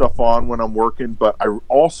that stuff on when I'm working, but I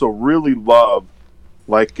also really love,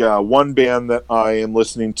 like, one band that I am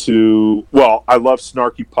listening to. Well, I love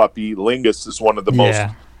Snarky Puppy. Lingus is one of the most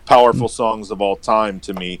powerful songs of all time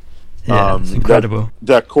to me. Yeah, it's incredible.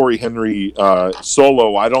 That Corey Henry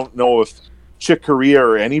solo, I don't know if Chick Corea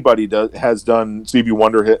or anybody Stevie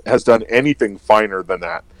Wonder has done anything finer than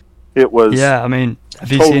that. It was I mean, have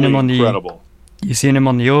you totally seen him on incredible. You've seen him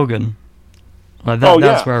on the organ? Like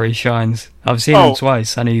that's where he shines. I've seen him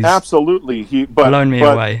twice, and he's absolutely blown me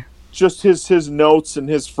away. Just his notes and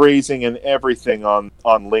his phrasing and everything on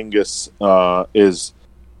Lingus is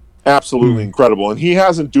absolutely incredible, and he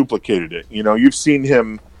hasn't duplicated it. You know, you've seen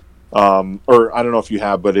him, or I don't know if you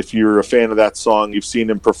have, but if you're a fan of that song, you've seen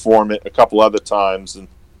him perform it a couple other times. And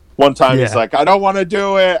one time he's like, "I don't want to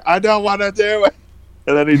do it. I don't want to do it,"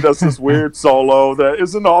 and then he does this weird solo that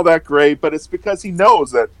isn't all that great, but it's because he knows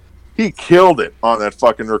that he killed it on that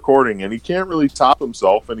fucking recording, and he can't really top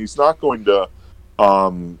himself, and he's not going to,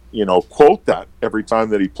 quote that every time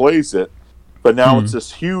that he plays it. But now it's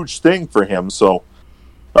this huge thing for him. So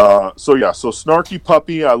Snarky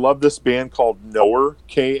Puppy. I love this band called Knower,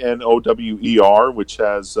 Knower, which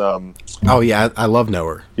has. I love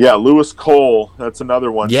Knower. Yeah, Lewis Cole. That's another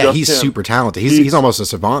one. Yeah, Just he's him. super talented. He's almost a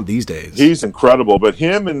savant these days. He's incredible. But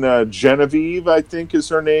him and Genevieve, I think is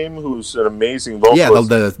her name, who's an amazing vocalist.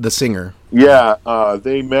 Yeah, the singer. Yeah,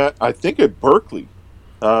 they met, I think, at Berkeley.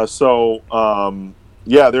 I'm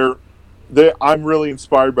really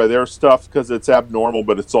inspired by their stuff because it's abnormal,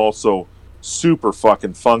 but it's also super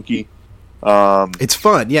fucking funky. It's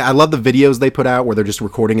fun. Yeah, I love the videos they put out where they're just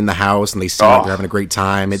recording in the house and they seem like they're having a great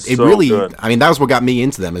time. It really, good. I mean, that was what got me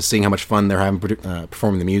into them, is seeing how much fun they're having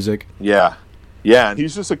performing the music. Yeah, and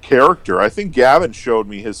he's just a character. I think Gavin showed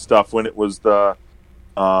me his stuff when it was the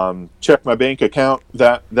check my bank account,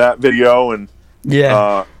 that video, and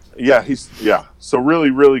so really,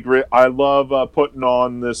 really great. I love putting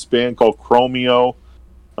on this band called Chromeo,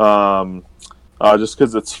 just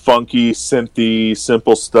because it's funky, synthy,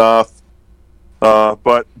 simple stuff.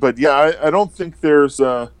 But yeah, I don't think there's.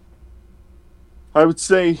 I would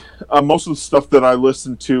say most of the stuff that I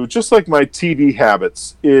listen to, just like my TV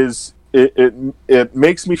habits, is it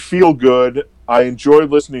makes me feel good. I enjoy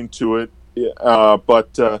listening to it,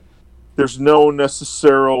 but there's no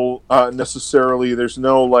necessarily there's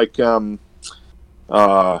no like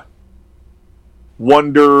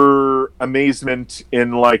wonder, amazement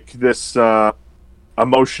in like this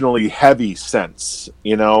emotionally heavy sense,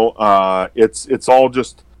 you know. It's all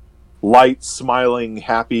just light, smiling,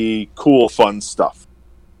 happy, cool, fun stuff.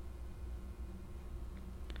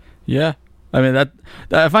 Yeah, I mean that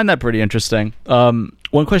I find that pretty interesting.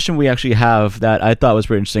 One question we actually have that I thought was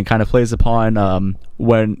pretty interesting kind of plays upon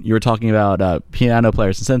when you were talking about piano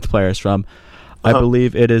players and synth players from, I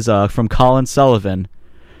believe it is from Colin Sullivan.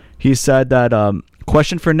 He said that,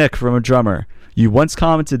 question for Nick from a drummer. You once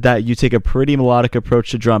commented that you take a pretty melodic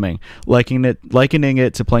approach to drumming, likening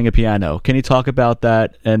it to playing a piano. Can you talk about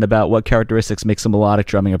that and about what characteristics makes a melodic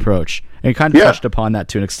drumming approach? And you kind of touched upon that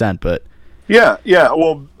to an extent, but... Yeah.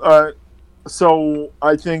 Well, so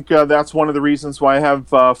I think that's one of the reasons why I have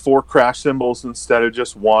 4 crash cymbals instead of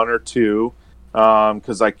just 1 or 2,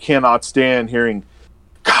 because I cannot stand hearing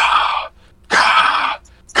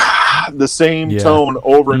the same tone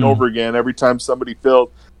over and over again every time somebody fills.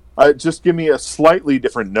 Just give me a slightly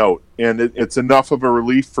different note, and it's enough of a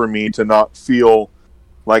relief for me to not feel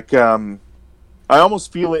like I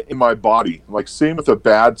almost feel it in my body. Like, same with a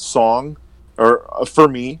bad song, or for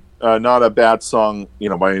me, not a bad song,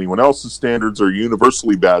 by anyone else's standards, or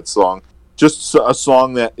universally bad song. Just a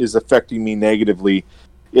song that is affecting me negatively.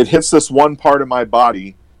 It hits this one part of my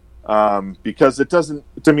body because it doesn't.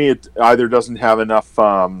 To me, it either doesn't have enough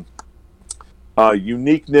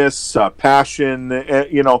uniqueness, passion,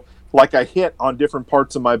 like I hit on different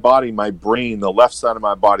parts of my body, my brain, the left side of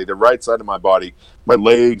my body, the right side of my body, my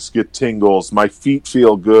legs get tingles, my feet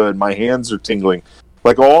feel good, my hands are tingling,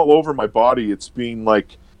 like all over my body. It's being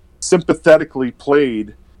like sympathetically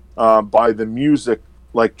played by the music,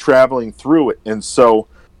 like traveling through it. And so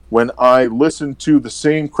when I listen to the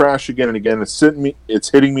same crash again and again, it's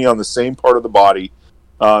hitting me on the same part of the body,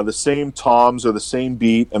 the same toms or the same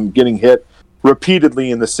beat. I'm getting hit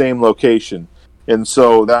repeatedly in the same location, and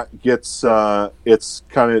so that gets it's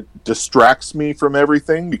kind of distracts me from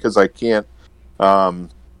everything, because I can't I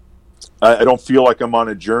don't feel like I'm on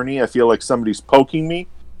a journey. I feel like somebody's poking me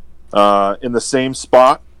in the same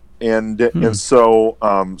spot, and so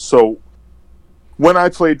when I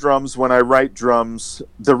play drums, when I write drums,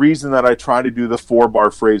 the reason that I try to do the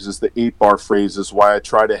 4-bar phrases, the 8-bar phrases, why I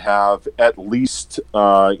try to have at least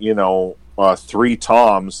 3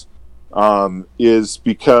 toms, is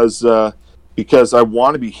because I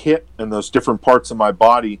want to be hit in those different parts of my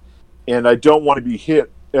body, and I don't want to be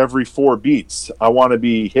hit every 4 beats. I want to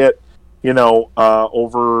be hit,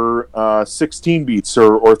 over 16 beats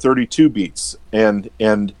or 32 beats, and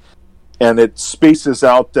it spaces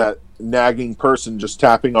out that nagging person just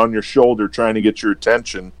tapping on your shoulder trying to get your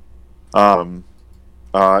attention. And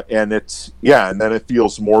then it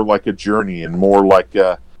feels more like a journey and more like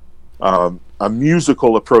a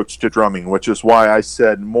musical approach to drumming, which is why I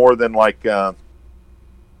said more than like a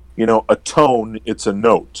tone, it's a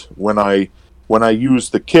note. When I use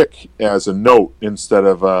the kick as a note instead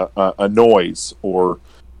of a noise or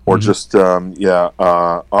just a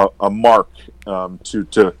mark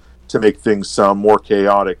to make things sound more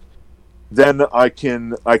chaotic, then I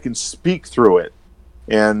can speak through it,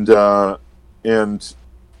 and I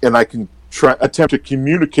can attempt to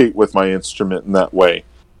communicate with my instrument in that way.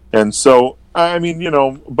 And so, I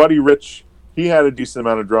mean, Buddy Rich, he had a decent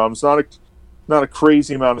amount of drums, not a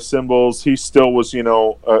crazy amount of cymbals. He still was,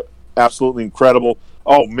 absolutely incredible.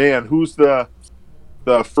 Oh man, who's the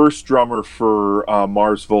first drummer for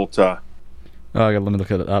Mars Volta? Oh, let me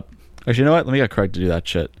look it up. Actually, you know what? Let me get Craig to do that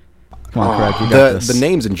shit. Come on, Craig, you got this. The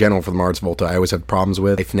names in general for the Mars Volta, I always have problems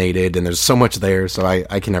with. Hyphenated, and there's so much there, so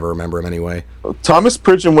I can never remember him anyway. Thomas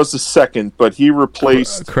Pridgeon was the second, but he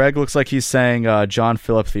replaced... Craig looks like he's saying John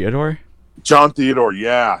Philip Theodore. John Theodore,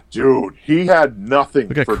 yeah, dude. He had nothing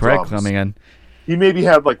for drums. Look at Craig coming in. He maybe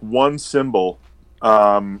had like one cymbal,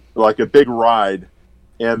 like a big ride,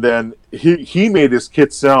 and then he made his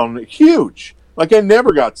kit sound huge. Like, I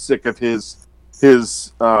never got sick of his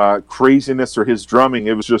craziness or his drumming.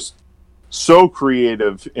 It was just so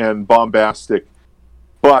creative and bombastic.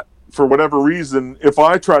 But for whatever reason, if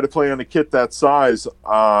I try to play on a kit that size,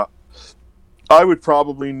 I would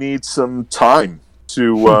probably need some time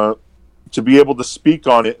to be able to speak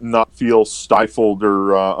on it and not feel stifled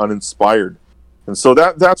or uninspired. And so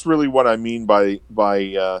that's really what I mean by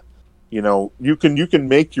you can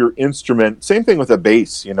make your instrument, same thing with a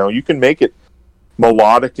bass, you can make it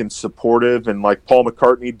melodic and supportive, and like Paul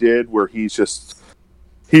McCartney did, where he's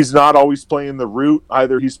not always playing the root.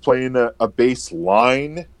 Either he's playing a bass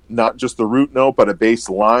line, not just the root note, but a bass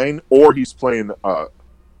line, or he's playing a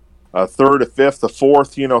third, a fifth, a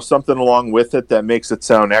fourth, something along with it that makes it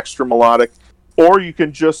sound extra melodic. Or you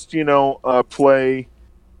can just, play,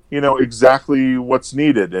 exactly what's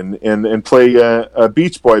needed and play a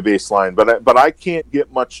Beach Boy bass line. But I can't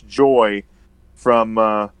get much joy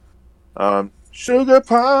from Sugar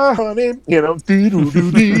Pie Honey,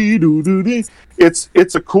 dee-doo-doo-dee-doo-doo-dee.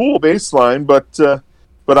 It's a cool bass line, but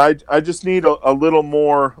I just need a little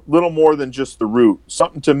more than just the root,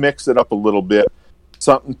 something to mix it up a little bit,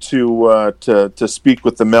 something to speak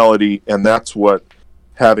with the melody, and that's what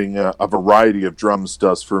having a variety of drums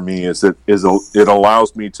does for me. It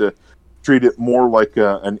allows me to treat it more like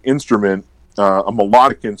an instrument, a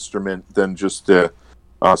melodic instrument, than just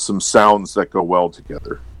some sounds that go well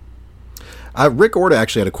together. Rick Orta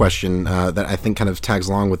actually had a question that I think kind of tags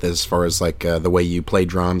along with this, as far as like the way you play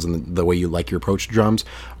drums and the way you like your approach to drums.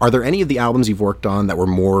 Are there any of the albums you've worked on that were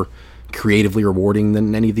more creatively rewarding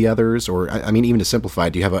than any of the others? Or, I mean, even to simplify,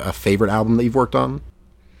 do you have a favorite album that you've worked on?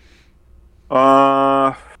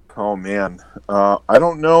 Oh man, I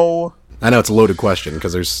don't know. I know it's a loaded question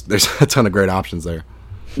because there's a ton of great options there.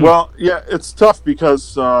 Well, yeah, it's tough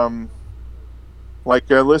because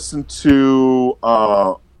like I listened to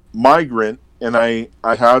Migrant, and I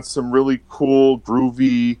had some really cool,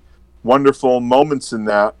 groovy, wonderful moments in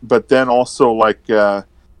that, but then also like the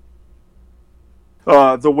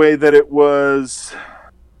way that it was,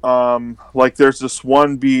 like there's this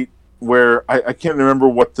one beat where I can't remember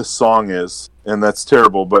what the song is, and that's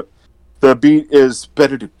terrible, but the beat is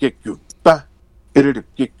better to get you, ba, better to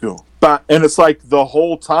get you, ba, and it's like the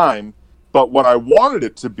whole time, but what I wanted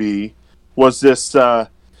it to be was this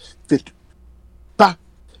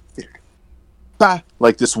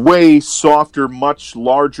like this way softer, much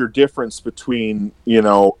larger difference between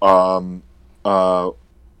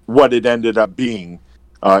what it ended up being,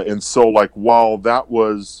 and so like while that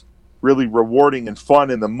was really rewarding and fun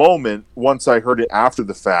in the moment, once I heard it after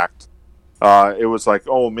the fact, it was like,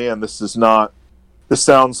 oh man, this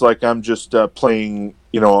sounds like I'm just playing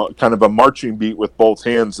kind of a marching beat with both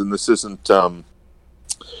hands, and this isn't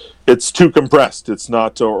it's too compressed, it's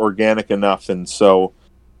not organic enough. And so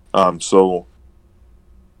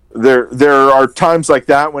there are times like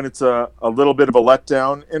that when it's a little bit of a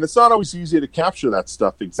letdown, and it's not always easy to capture that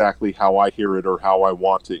stuff exactly how I hear it or how I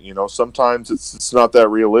want it. Sometimes it's not that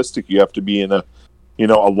realistic. You have to be in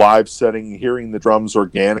a live setting, hearing the drums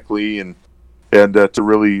organically, and to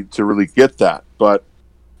really get that. But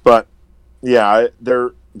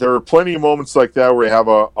there are plenty of moments like that where you have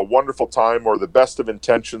a wonderful time or the best of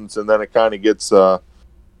intentions, and then it kind of gets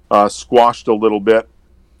squashed a little bit,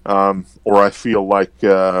 or I feel like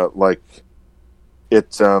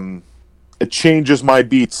it changes my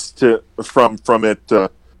beats from it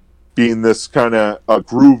being this kind of a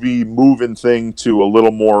groovy moving thing to a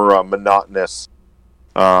little more monotonous.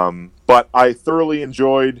 But I thoroughly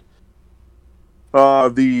enjoyed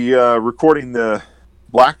the recording the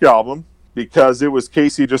Black Album, because it was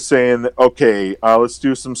Casey just saying, okay, let's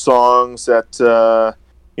do some songs at a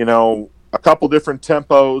couple different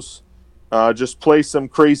tempos, just play some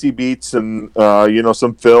crazy beats and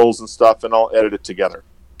some fills and stuff, and I'll edit it together.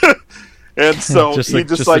 And so just he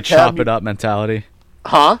just like chop it up mentality.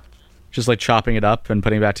 Huh? Just like chopping it up and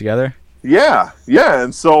putting it back together. Yeah.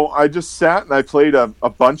 And so I just sat and I played a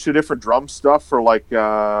bunch of different drum stuff for like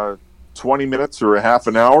 20 minutes or a half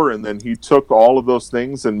an hour, and then he took all of those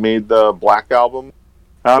things and made the Black Album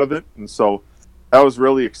out of it. And so that was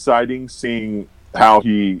really exciting, seeing how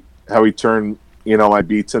he turned my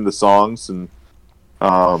beats into songs. And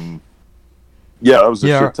that was a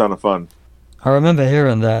shit ton of fun. I remember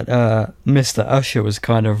hearing that Mr. Usher was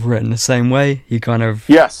kind of written the same way. He kind of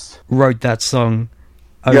wrote that song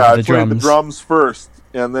over the drums. I played the drums first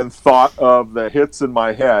and then thought of the hits in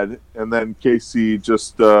my head, and then Casey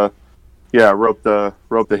just wrote the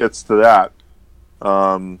hits to that.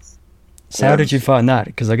 So how did you find that?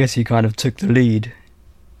 Because I guess you kind of took the lead.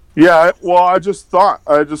 Yeah, well, I just thought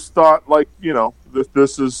like,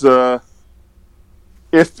 this is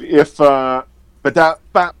if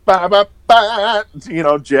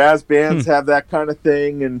jazz bands have that kind of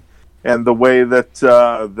thing, and the way that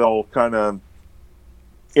they'll kind of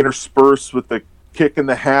intersperse with the kick in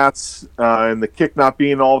the hats, and the kick not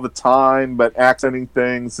being all the time but accenting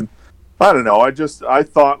things. And I don't know, I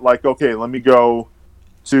thought like, okay, let me go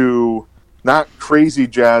to not crazy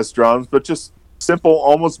jazz drums, but just simple,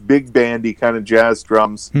 almost big bandy kind of jazz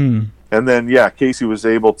drums. And then Casey was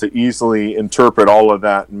able to easily interpret all of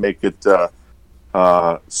that and make it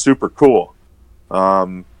super cool.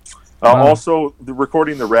 Also,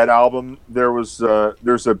 recording the Red Album, there's a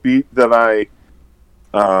beat that I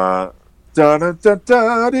I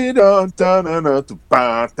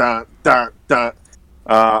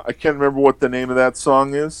can't remember what the name of that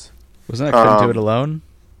song is. Wasn't that Couldn't Do It Alone?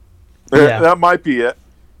 That might be it.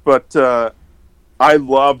 But I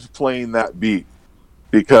loved playing that beat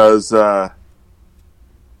because the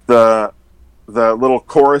little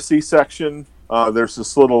chorusy section, there's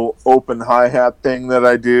this little open hi-hat thing that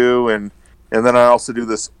I do, and then I also do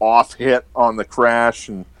this off hit on the crash,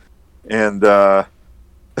 and it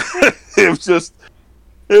was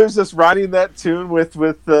just writing that tune with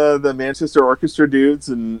the Manchester Orchestra dudes,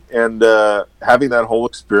 and having that whole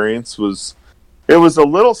experience was a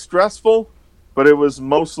little stressful, but it was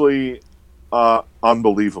mostly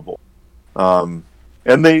unbelievable. And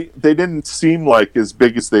they didn't seem like as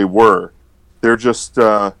big as they were. They were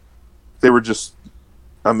just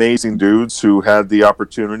amazing dudes who had the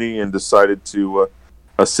opportunity and decided to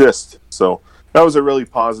assist. So that was a really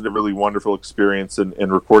positive, really wonderful experience,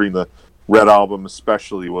 and recording the Red Album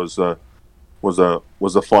especially was a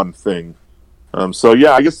fun thing. So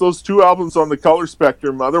I guess those two albums on the color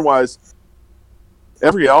spectrum. Otherwise,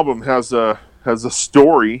 every album has a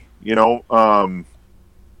story,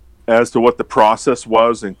 as to what the process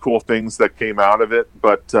was and cool things that came out of it.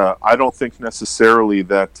 But I don't think necessarily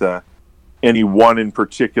that any one in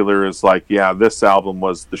particular is like, this album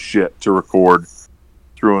was the shit to record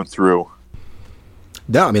through and through.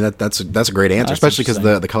 No, I mean that's a great answer, especially because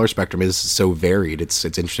the color spectrum is so varied. It's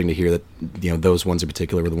interesting to hear that those ones in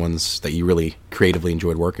particular were the ones that you really creatively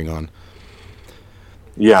enjoyed working on.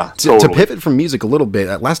 Yeah, to pivot from music a little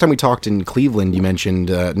bit. Last time we talked in Cleveland, you mentioned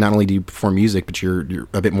not only do you perform music, but you're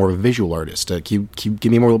a bit more of a visual artist. Can you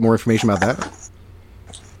give me more information about that?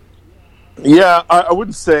 Yeah, I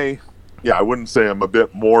wouldn't say I'm a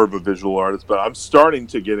bit more of a visual artist, but I'm starting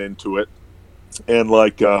to get into it. And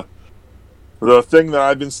like the thing that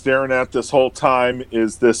I've been staring at this whole time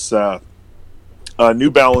is this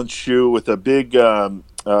New Balance shoe with a big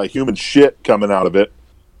human shit coming out of it,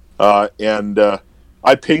 and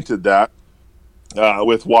I painted that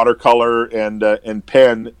with watercolor and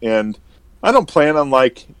pen, and I don't plan on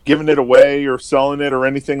like giving it away or selling it or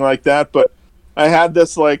anything like that. But I had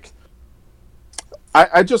this like,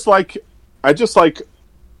 I just like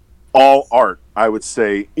all art. I would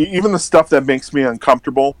say, even the stuff that makes me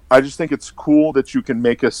uncomfortable. I just think it's cool that you can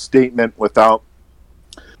make a statement without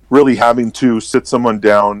really having to sit someone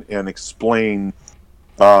down and explain,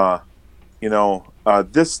 this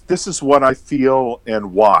is what I feel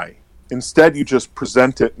and why. Instead, you just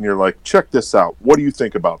present it and you're like, check this out. What do you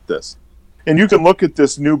think about this? And you can look at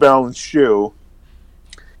this New Balance shoe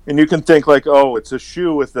and you can think like, oh, it's a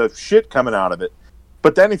shoe with the shit coming out of it.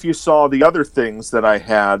 But then if you saw the other things that I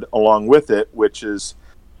had along with it, which is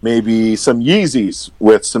maybe some Yeezys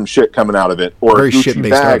with some shit coming out of it, or Very a Gucci shit-based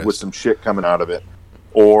bag artist. with some shit coming out of it,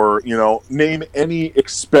 or, you know, name any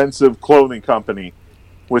expensive clothing company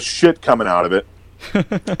with shit coming out of it.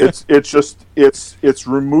 It's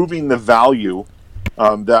removing the value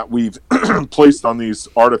that we've placed on these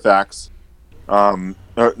artifacts,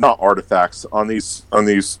 not artifacts, on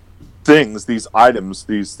these things, these items,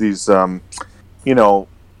 these you know,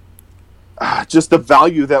 just the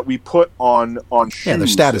value that we put on shoes they're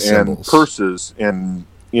status and symbols. purses, and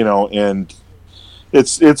you know, and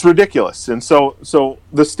it's ridiculous. And so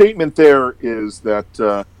the statement there is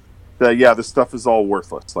that yeah, this stuff is all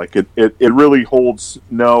worthless. Like it really holds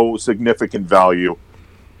no significant value.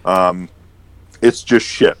 It's just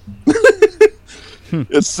shit.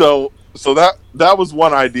 It's so that was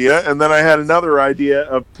one idea, and then I had another idea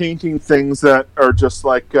of painting things that are just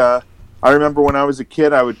like. I remember when I was a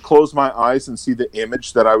kid, I would close my eyes and see the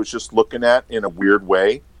image that I was just looking at in a weird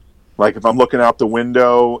way. Like if I'm looking out the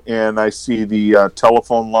window and I see the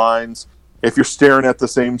telephone lines, if you're staring at the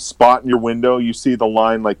same spot in your window, you see the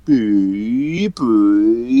line like beep,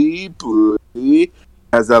 beep, beep,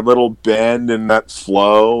 has that little bend and that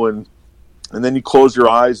flow, and then you close your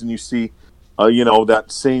eyes and you see, you know,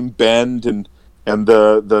 that same bend and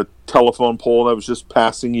the telephone pole that was just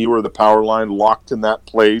passing you, or the power line locked in that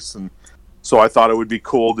place. And so I thought it would be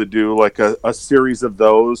cool to do like a series of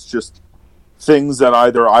those, just things that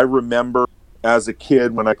either I remember as a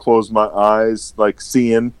kid when I closed my eyes, like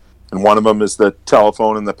seeing, and one of them is the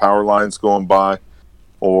telephone and the power lines going by,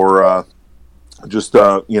 or just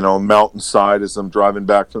you know, mountainside as I'm driving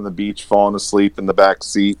back from the beach, falling asleep in the back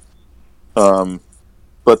seat. But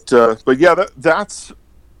yeah, that's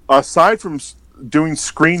aside from doing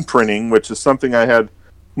screen printing, which is something I had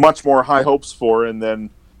much more high hopes for, and then,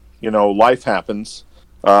 you know, life happens.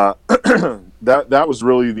 That was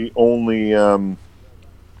really the only.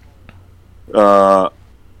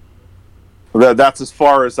 That's as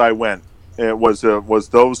far as I went. It was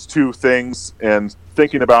those two things, and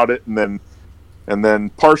thinking about it, and then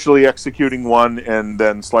partially executing one, and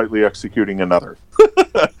then slightly executing another.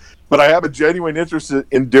 But I have a genuine interest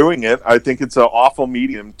in doing it. I think it's an awful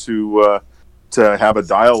medium to have a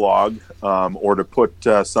dialogue, or to put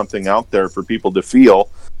something out there for people to feel.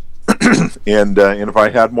 And if I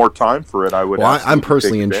had more time for it, I would. Well, I'm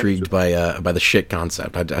personally intrigued by the shit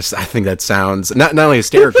concept. I think that sounds not only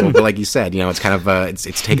hysterical, but like you said, you know, it's kind of it's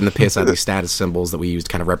taking the piss out of these status symbols that we use to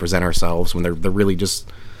kind of represent ourselves when they're really just.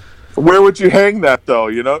 Where would you hang that though?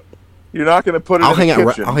 You know, you're not going to put it. I'll in the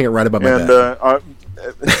kitchen. I'll hang it right above my bed.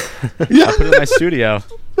 Yeah, I'll put it in my studio.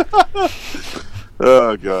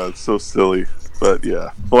 Oh God, so silly. But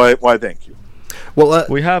yeah, why? Thank you. Well,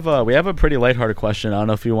 we have a pretty lighthearted question. I don't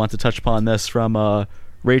know if you want to touch upon this from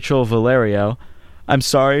Rachel Valerio. I'm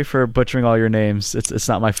sorry for butchering all your names. It's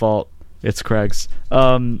not my fault. It's Craig's.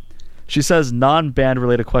 She says non-band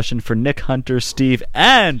related question for Nick, Hunter, Steve,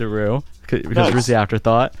 and Rue, because Rue's the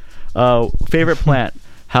afterthought. Favorite plant,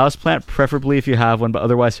 house plant, preferably if you have one, but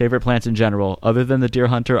otherwise favorite plants in general. Other than the deer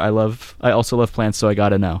hunter, I also love plants, so I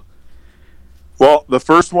gotta know. Well, the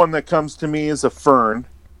first one that comes to me is a fern.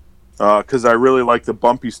 Because I really like the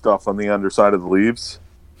bumpy stuff on the underside of the leaves,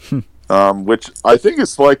 which I think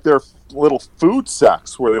is like their little food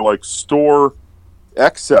sacks where they like store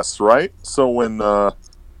excess, right? So when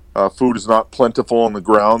food is not plentiful on the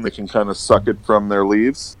ground, they can kind of suck it from their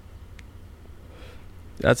leaves.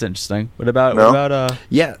 That's interesting. What about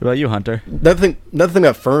you, Hunter? Another thing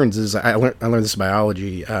about ferns is I learned this in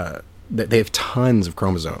biology. That they have tons of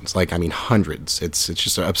chromosomes, like, I mean, hundreds. It's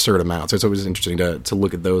just an absurd amount. So it's always interesting to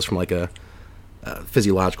look at those from like a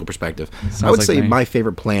physiological perspective. I would say my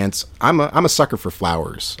favorite plants. I'm a sucker for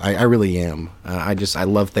flowers. I really am. I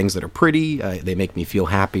love things that are pretty. They make me feel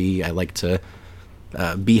happy. I like to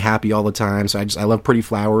be happy all the time. So I love pretty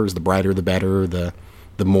flowers. The brighter, the better. The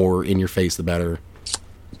more in your face, the better.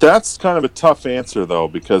 That's kind of a tough answer though,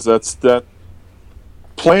 because that.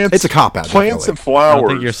 Plants. It's a cop out. Plants and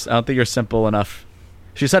flowers. I don't think you're simple enough.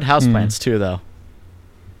 She said houseplants too, though.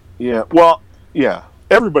 Yeah. Well, yeah.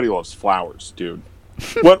 Everybody loves flowers, dude.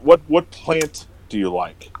 What plant do you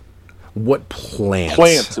like? What plant?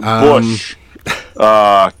 Plant, bush,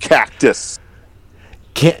 cactus.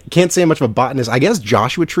 Can't say I'm much of a botanist. I guess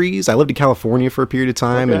Joshua trees. I lived in California for a period of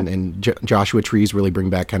time, okay. and Joshua trees really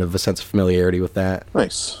bring back kind of a sense of familiarity with that.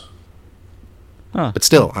 Nice. But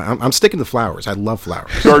still, I'm sticking to flowers. I love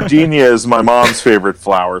flowers. Gardenia is my mom's favorite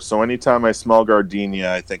flower, so anytime I smell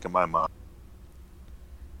gardenia, I think of my mom.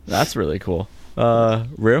 That's really cool.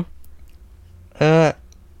 Rue? I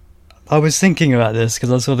was thinking about this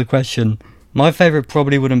because I saw the question. My favorite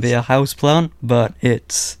probably wouldn't be a house plant, but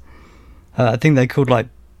it's I think they're called like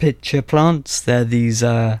pitcher plants. They're these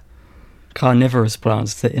carnivorous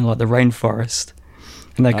plants that in like the rainforest,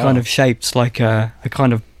 and they're kind of shaped like a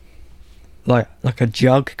kind of like a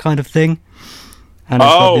jug kind of thing, and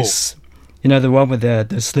it's got this, the one with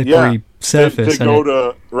the slippery surface.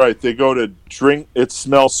 They go to drink. It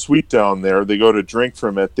smells sweet down there. They go to drink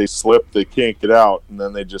from it. They slip. They can't get out, and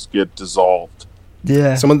then they just get dissolved.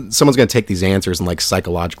 Yeah. Someone's gonna take these answers and like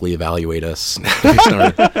psychologically evaluate us.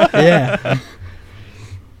 Yeah.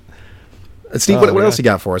 Steve, what else you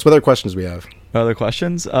got for us? What other questions do we have? Other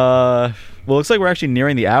questions? Well, looks like we're actually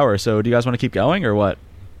nearing the hour. So, do you guys want to keep going or what?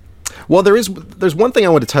 Well, there's one thing I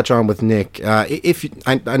want to touch on with Nick.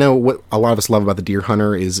 I know what a lot of us love about the Deer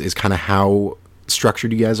Hunter is kind of how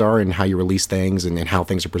structured you guys are and how you release things and how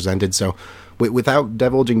things are presented. So, without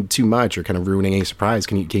divulging too much or kind of ruining any surprise,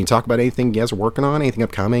 can you talk about anything you guys are working on, anything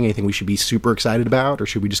upcoming, anything we should be super excited about, or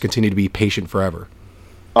should we just continue to be patient forever?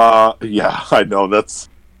 Yeah, I know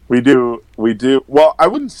we do. Well, I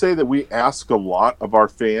wouldn't say that we ask a lot of our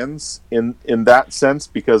fans in that sense,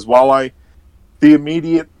 because the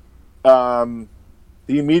immediate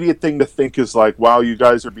thing to think is like, wow, you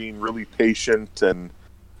guys are being really patient and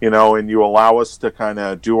you allow us to kind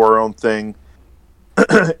of do our own thing.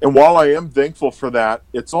 And while I am thankful for that,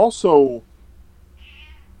 it's also,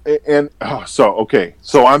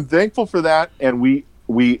 so I'm thankful for that. And we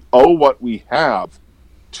owe what we have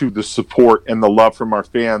to the support and the love from our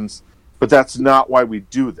fans, but that's not why we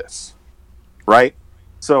do this. Right.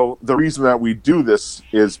 So the reason that we do this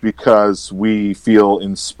is because we feel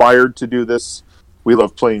inspired to do this. We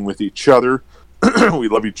love playing with each other. We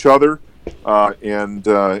love each other.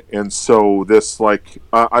 And so this,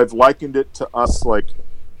 I've likened it to us like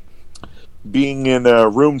being in a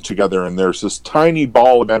room together, and there's this tiny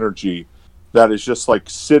ball of energy that is just like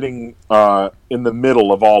sitting in the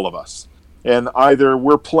middle of all of us. And either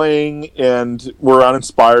we're playing and we're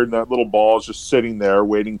uninspired, and that little ball is just sitting there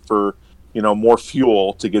waiting for more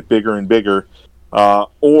fuel to get bigger and bigger,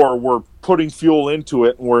 or we're putting fuel into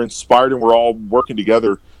it and we're inspired and we're all working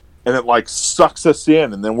together, and it like sucks us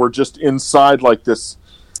in, and then we're just inside like this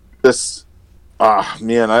I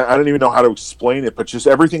don't even know how to explain it, but just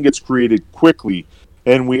everything gets created quickly,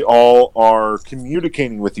 and we all are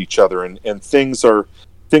communicating with each other, and things are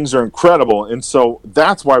incredible. And so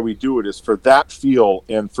that's why we do it, is for that feel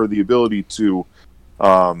and for the ability to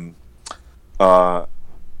not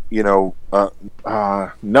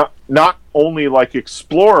only like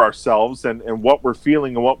explore ourselves and what we're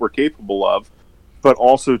feeling and what we're capable of, but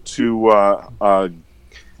also to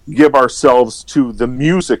give ourselves to the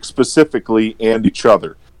music specifically and each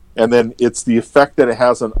other. And then it's the effect that it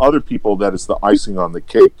has on other people that is the icing on the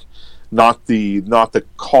cake, not the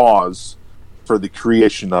cause for the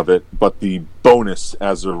creation of it, but the bonus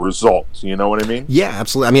as a result. You know what I mean? Yeah,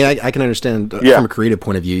 absolutely. I mean, I can understand from a creative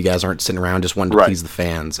point of view, you guys aren't sitting around just wanting to please the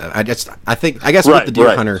fans. I guess with the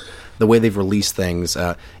Deer Hunter, the way they've released things,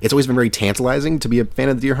 it's always been very tantalizing to be a fan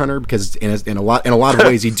of the Deer Hunter, because in a lot of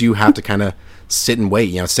ways you do have to kind of sit and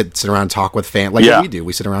wait. Sit around and talk with fans like we do.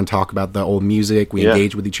 We sit around and talk about the old music. We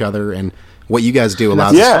engage with each other, and what you guys do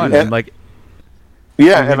allows us fun. And like.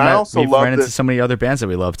 Yeah, and I also love ran into so many other bands that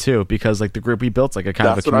we love too, because like the group we built's like a kind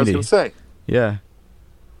of a community. That's what I was Yeah. going to say.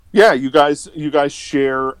 Yeah, you guys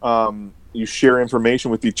share you share information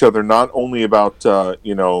with each other, not only about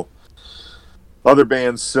other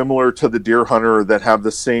bands similar to the Deer Hunter that have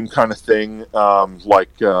the same kind of thing,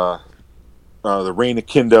 like the Reign of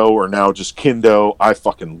Kindo, or now just Kindo. I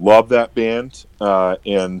fucking love that band,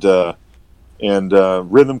 and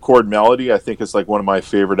Rhythm Chord Melody, I think, is like one of my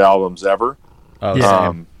favorite albums ever. Oh,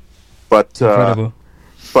 yeah. But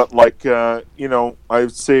like I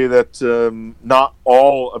would say that not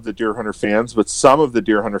all of the Deer Hunter fans, but some of the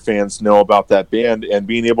Deer Hunter fans know about that band, and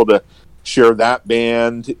being able to share that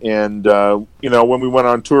band. And when we went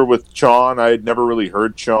on tour with Sean, I had never really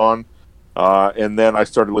heard Sean, and then I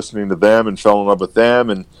started listening to them and fell in love with them,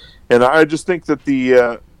 and I just think that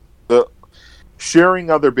the sharing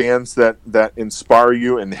other bands that inspire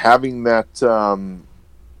you, and having that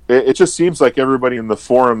it just seems like everybody in the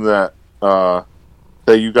forum that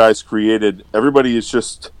you guys created, everybody is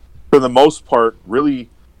just, for the most part, really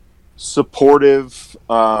supportive,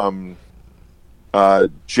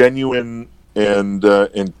 genuine,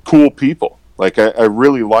 and cool people. Like I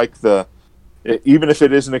really like even if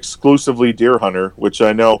it isn't exclusively Deer Hunter, which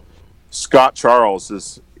I know Scott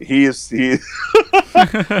Charles he's an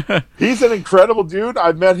incredible dude.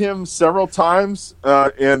 I've met him several times,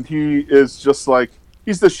 and he is just like,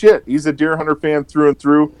 he's the shit. He's a deer hunter fan through and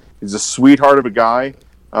through. He's a sweetheart of a guy.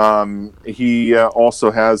 He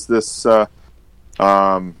also has this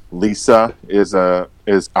Lisa is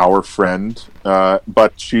our friend,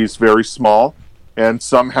 but she's very small, and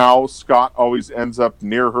somehow Scott always ends up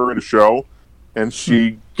near her at a show, and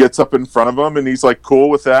she gets up in front of him, and he's like cool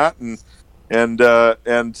with that, and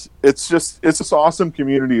it's this awesome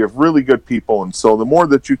community of really good people. And so the more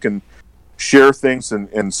that you can share things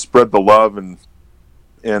and spread the love and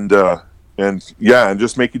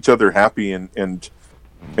just make each other happy and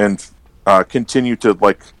continue to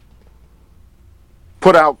like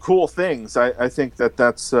put out cool things, I think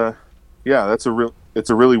that's a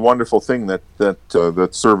really wonderful thing, that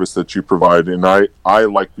service that you provide, and I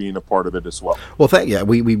like being a part of it as well. Well,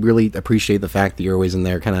 we really appreciate the fact that you're always in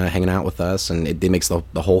there kind of hanging out with us, and it makes the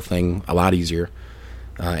whole thing a lot easier.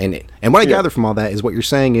 And what I gather from all that is what you're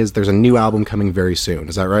saying is there's a new album coming very soon.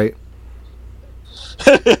 Is that right?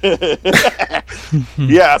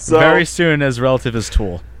 Yeah, so very soon as relative as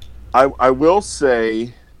Tool. I will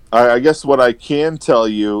say, I guess what I can tell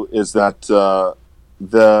you is that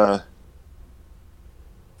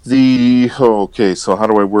okay, so how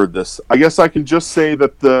do I word this? I guess I can just say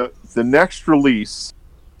that the next release,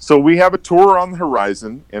 so we have a tour on the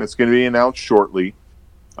horizon, and it's going to be announced shortly.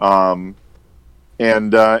 And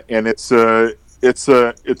it's a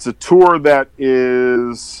tour that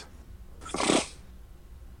is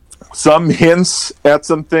some hints at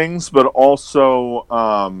some things, but also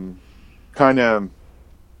kind of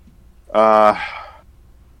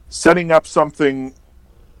setting up something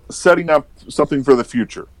for the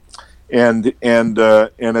future, and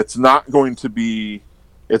it's not going to be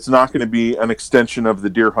an extension of the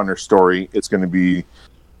Deer Hunter story. It's going to be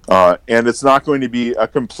and it's not going to be a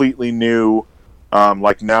completely new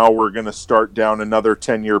like now we're going to start down another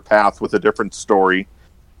 10-year path with a different story.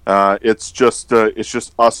 It's just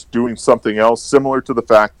us doing something else, similar to the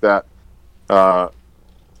fact that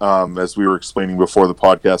as we were explaining before the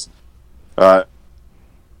podcast,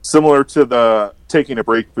 similar to the taking a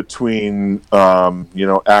break between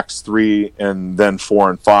Acts 3 and then 4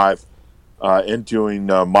 and 5, and doing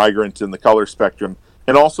Migrant in the Color Spectrum,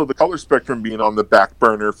 and also the Color Spectrum being on the back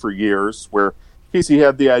burner for years, where Casey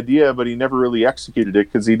had the idea but he never really executed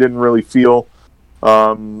it because he didn't really feel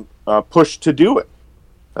pushed to do it.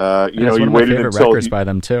 He waited until records by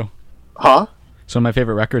them too. Huh? Some of my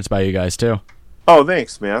favorite records by you guys too. Oh,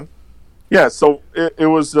 thanks, man. Yeah, so it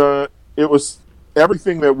was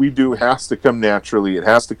everything that we do has to come naturally. It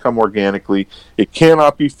has to come organically. It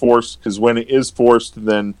cannot be forced, because when it is forced,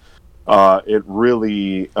 then it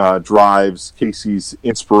really drives Casey's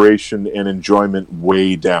inspiration and enjoyment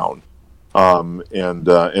way down. And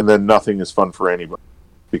then nothing is fun for anybody,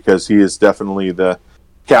 because he is definitely the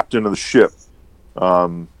captain of the ship.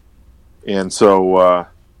 And so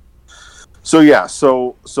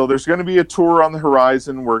there's going to be a tour on the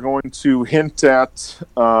horizon. We're going to hint at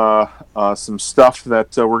some stuff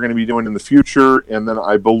that we're going to be doing in the future, and then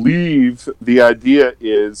I believe the idea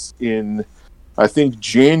is in, I think,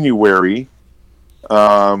 January,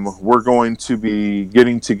 we're going to be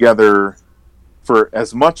getting together for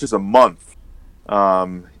as much as a month,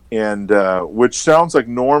 and which sounds like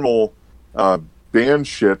normal band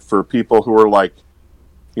shit for people who are like,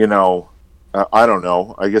 I don't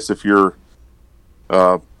know. I guess if you're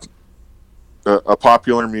a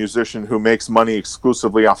popular musician who makes money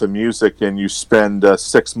exclusively off of music, and you spend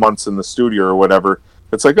 6 months in the studio or whatever,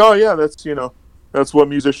 it's like, oh yeah, that's what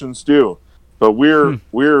musicians do. But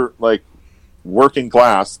we're like working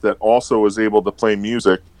class that also is able to play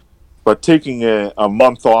music, but taking a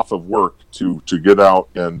month off of work to get out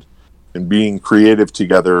and being creative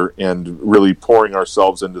together and really pouring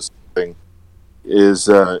ourselves into something is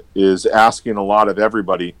asking a lot of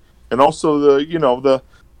everybody. And also even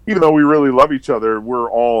though we really love each other, we're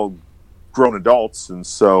all grown adults, and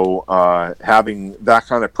so having that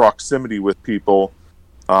kind of proximity with people,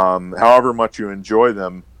 however much you enjoy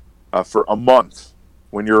them, for a month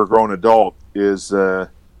when you're a grown adult is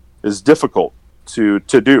difficult to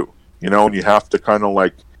do. And you have to kind of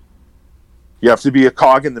like, you have to be a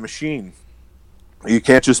cog in the machine. You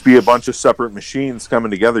can't just be a bunch of separate machines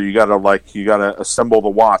coming together. You gotta assemble the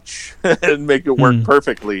watch and make it work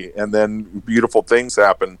perfectly, and then beautiful things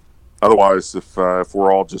happen. Otherwise, if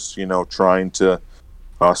we're all just trying to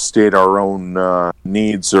state our own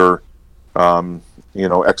needs or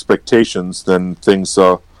expectations, then things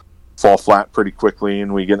fall flat pretty quickly,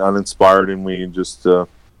 and we get uninspired, and we just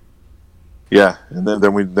yeah, and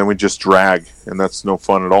then we just drag, and that's no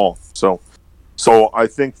fun at all. So I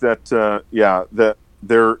think that that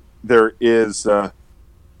there is.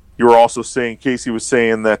 You were also saying, Casey was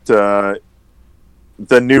saying that the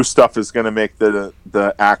new stuff is going to make the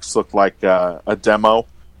acts look like a demo.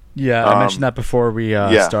 Yeah, I mentioned that before we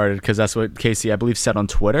started, because that's what Casey, I believe, said on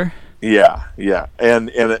Twitter. Yeah,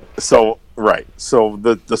 so right. So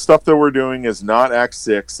the stuff that we're doing is not Act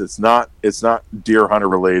 6. It's not Deer Hunter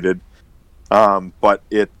related, but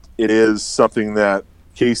it is something that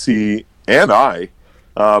Casey and I,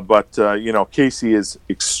 but Casey is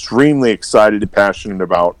extremely excited and passionate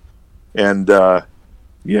about, and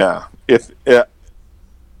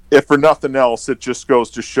if for nothing else, it just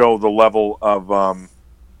goes to show the level of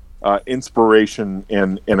inspiration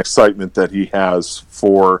and excitement that he has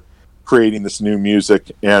for creating this new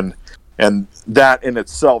music, and that in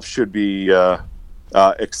itself should be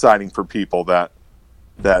exciting for people. That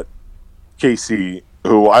Casey,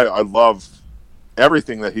 who I love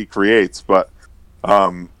everything that he creates, but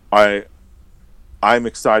I'm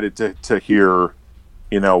excited to hear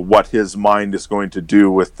what his mind is going to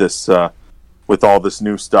do with this with all this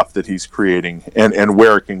new stuff that he's creating, and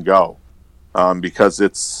where it can go, because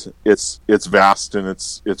it's vast and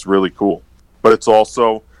it's really cool, but it's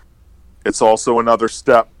also another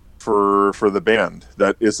step for the band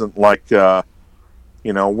that isn't like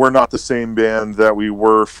we're not the same band that we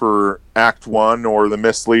were for Act 1 or the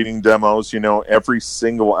Misleading demos. Every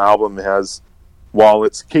single album has, while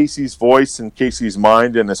it's Casey's voice and Casey's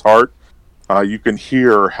mind and his heart, you can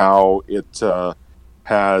hear how it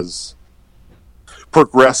has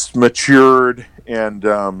progressed, matured,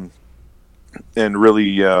 and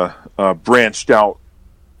really branched out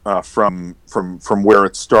from where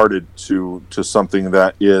it started to something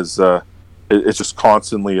that is it's just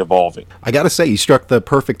constantly evolving. I gotta say, you struck the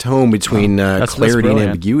perfect tone between clarity and brilliant.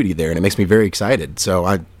 ambiguity there, and it makes me very excited. So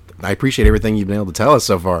I appreciate everything you've been able to tell us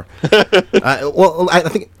so far. I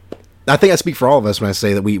think I speak for all of us when I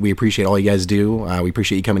say that we appreciate all you guys do. We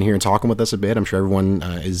appreciate you coming here and talking with us a bit. I'm sure everyone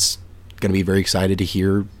is going to be very excited to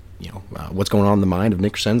hear what's going on in the mind of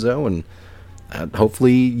Nick Crescenzo, and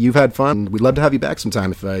hopefully you've had fun. We'd love to have you back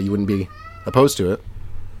sometime if you wouldn't be opposed to it.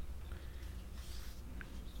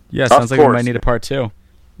 Yeah, sounds like we might need a part 2.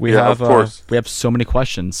 We have so many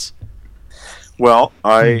questions. Well,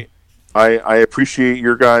 I appreciate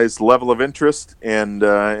your guys' level of interest, and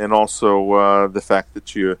also the fact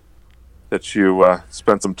that you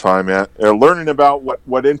spent some time learning about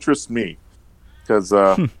what interests me, because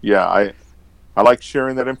I like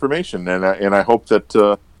sharing that information, and I hope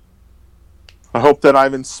that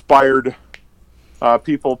I've inspired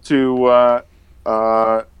people to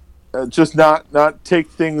just not take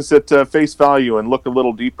things at face value and look a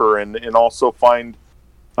little deeper, and also find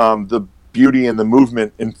the beauty and the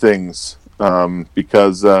movement in things,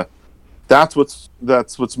 because that's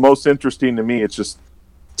what's most interesting to me. It's just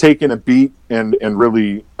taking a beat and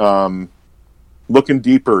really looking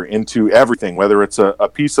deeper into everything, whether it's a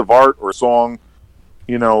piece of art or a song.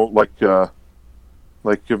 Enjoy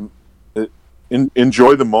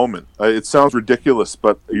the moment. It sounds ridiculous,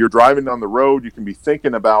 but you're driving down the road, you can be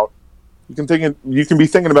thinking about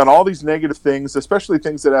all these negative things, especially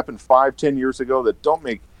things that happened 5-10 years ago that don't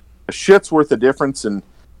make a shit's worth of difference in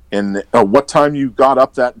what time you got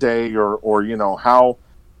up that day, or how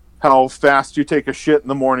fast you take a shit in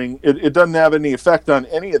the morning. It doesn't have any effect on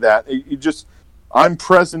any of that. I'm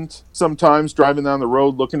present sometimes driving down the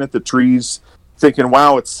road, looking at the trees, thinking,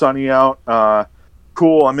 wow, it's sunny out.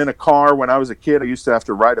 Cool. I'm in a car. When I was a kid, I used to have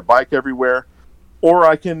to ride a bike everywhere. Or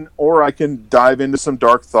I can dive into some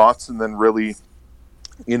dark thoughts and then really,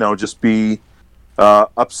 just be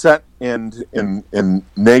upset and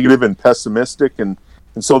negative and pessimistic. And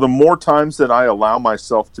so the more times that I allow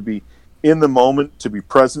myself to be in the moment, to be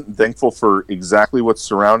present and thankful for exactly what's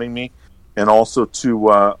surrounding me, and also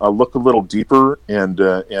to look a little deeper and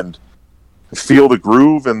feel the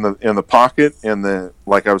groove in the pocket, and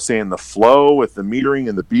like I was saying, the flow with the metering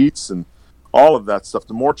and the beats and all of that stuff,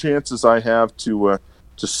 the more chances I have to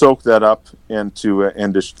soak that up and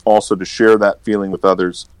also to share that feeling with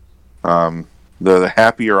others, the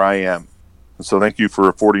happier I am. And so thank you for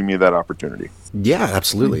affording me that opportunity. Yeah,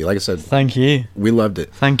 absolutely. Like I said, thank you. We loved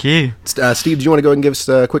it. Thank you. Steve, do you want to go ahead and give us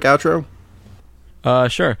a quick outro?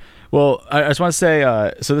 Sure. Well, I just want to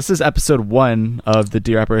say, so this is episode 1 of the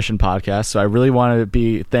Dear Apparition Podcast. So I really want to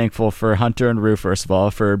be thankful for Hunter and Rue, first of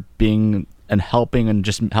all, for being and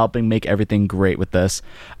helping make everything great with this.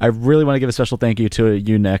 I really want to give a special thank you to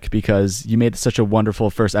you, Nick, because you made such a wonderful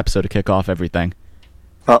first episode to kick off everything.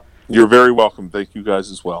 You're very welcome. Thank you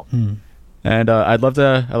guys as well. And I'd love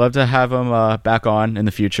to have him back on in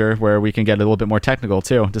the future, where we can get a little bit more technical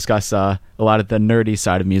too, discuss a lot of the nerdy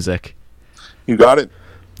side of music. You got it.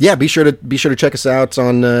 Yeah, be sure to check us out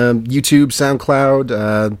on YouTube,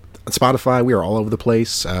 SoundCloud, Spotify. We are all over the place,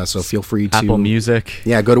 so feel free to Apple Music.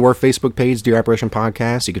 Yeah, go to our Facebook page, Dear Apparition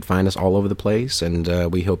Podcast. You can find us all over the place,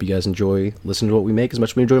 and we hope you guys enjoy listening to what we make as much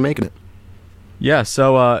as we enjoy making it. Yeah,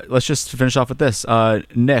 so let's just finish off with this.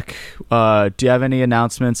 Nick, do you have any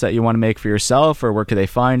announcements that you want to make for yourself, or where can they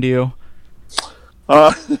find you?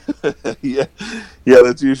 Yeah,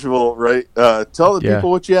 that's usual, right? Tell the people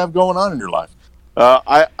what you have going on in your life.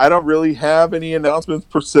 I don't really have any announcements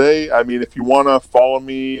per se. I mean, if you want to follow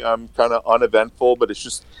me, I'm kind of uneventful, but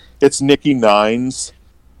it's Nicky Nines,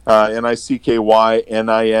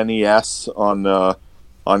 NICKYNINES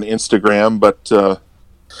on Instagram.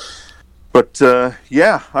 But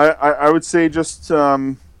yeah, I would say just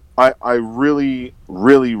I really,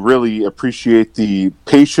 really, really appreciate the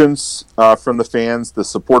patience from the fans, the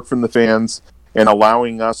support from the fans, and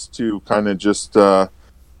allowing us to kind of just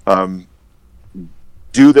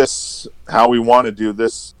do this how we want to do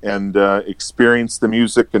this, and experience the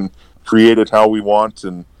music and create it how we want,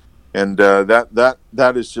 and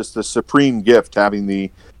that is just a supreme gift, having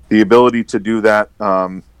the ability to do that,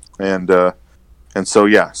 and so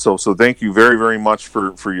yeah, so thank you very, very much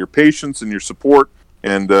for your patience and your support,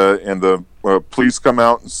 and please come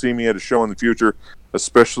out and see me at a show in the future,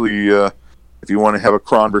 especially if you want to have a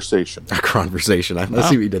conversation. A conversation. I see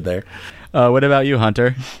what you did there. What about you,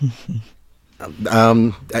 Hunter?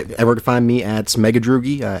 Ever to find me at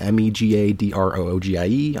Megadroogie,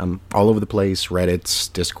 Megadroogie. I'm all over the place: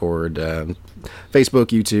 Reddit, Discord, Facebook,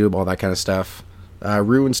 YouTube, all that kind of stuff.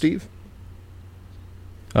 Rue and Steve.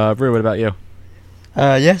 Rue, what about you?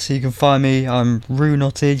 Yes, you can find me. I'm Rue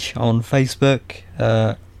Nottage on Facebook,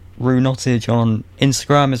 Rue Nottage on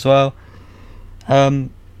Instagram as well.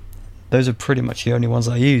 Those are pretty much the only ones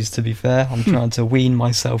I use, to be fair. I'm trying to wean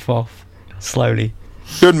myself off slowly.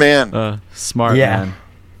 Good man. Smart man.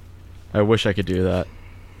 I wish I could do that.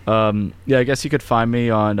 Yeah, I guess you could find me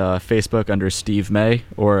on Facebook under Steve May,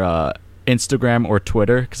 or Instagram or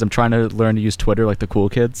Twitter, because I'm trying to learn to use Twitter like the cool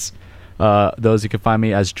kids. Those you can find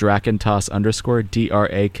me as Drakontas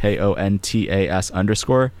 _ DRAKONTAS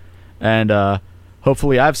 _. And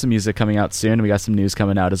hopefully I have some music coming out soon. We got some news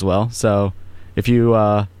coming out as well. So if you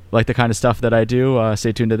like the kind of stuff that I do,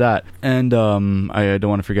 stay tuned to that. And I don't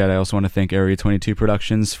want to forget, I also want to thank Area 22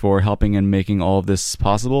 Productions for helping and making all of this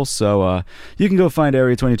possible. So you can go find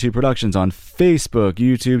Area 22 Productions on Facebook,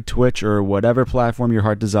 YouTube, Twitch, or whatever platform your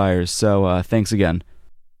heart desires. So thanks again.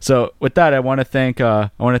 So with that, I want to thank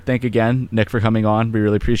again Nick for coming on. We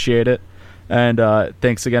really appreciate it. And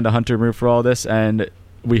thanks again to Hunter and Rue for all this. And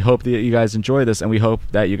we hope that you guys enjoy this, and we hope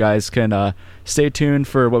that you guys can stay tuned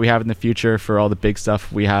for what we have in the future, for all the big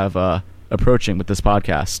stuff we have approaching with this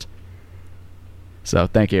podcast. So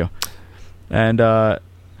thank you. And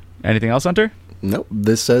anything else, Hunter? Nope.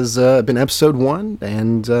 This has been episode 1,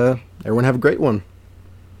 and everyone have a great one.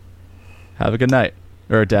 Have a good night,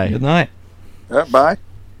 or a day. Good night. Bye.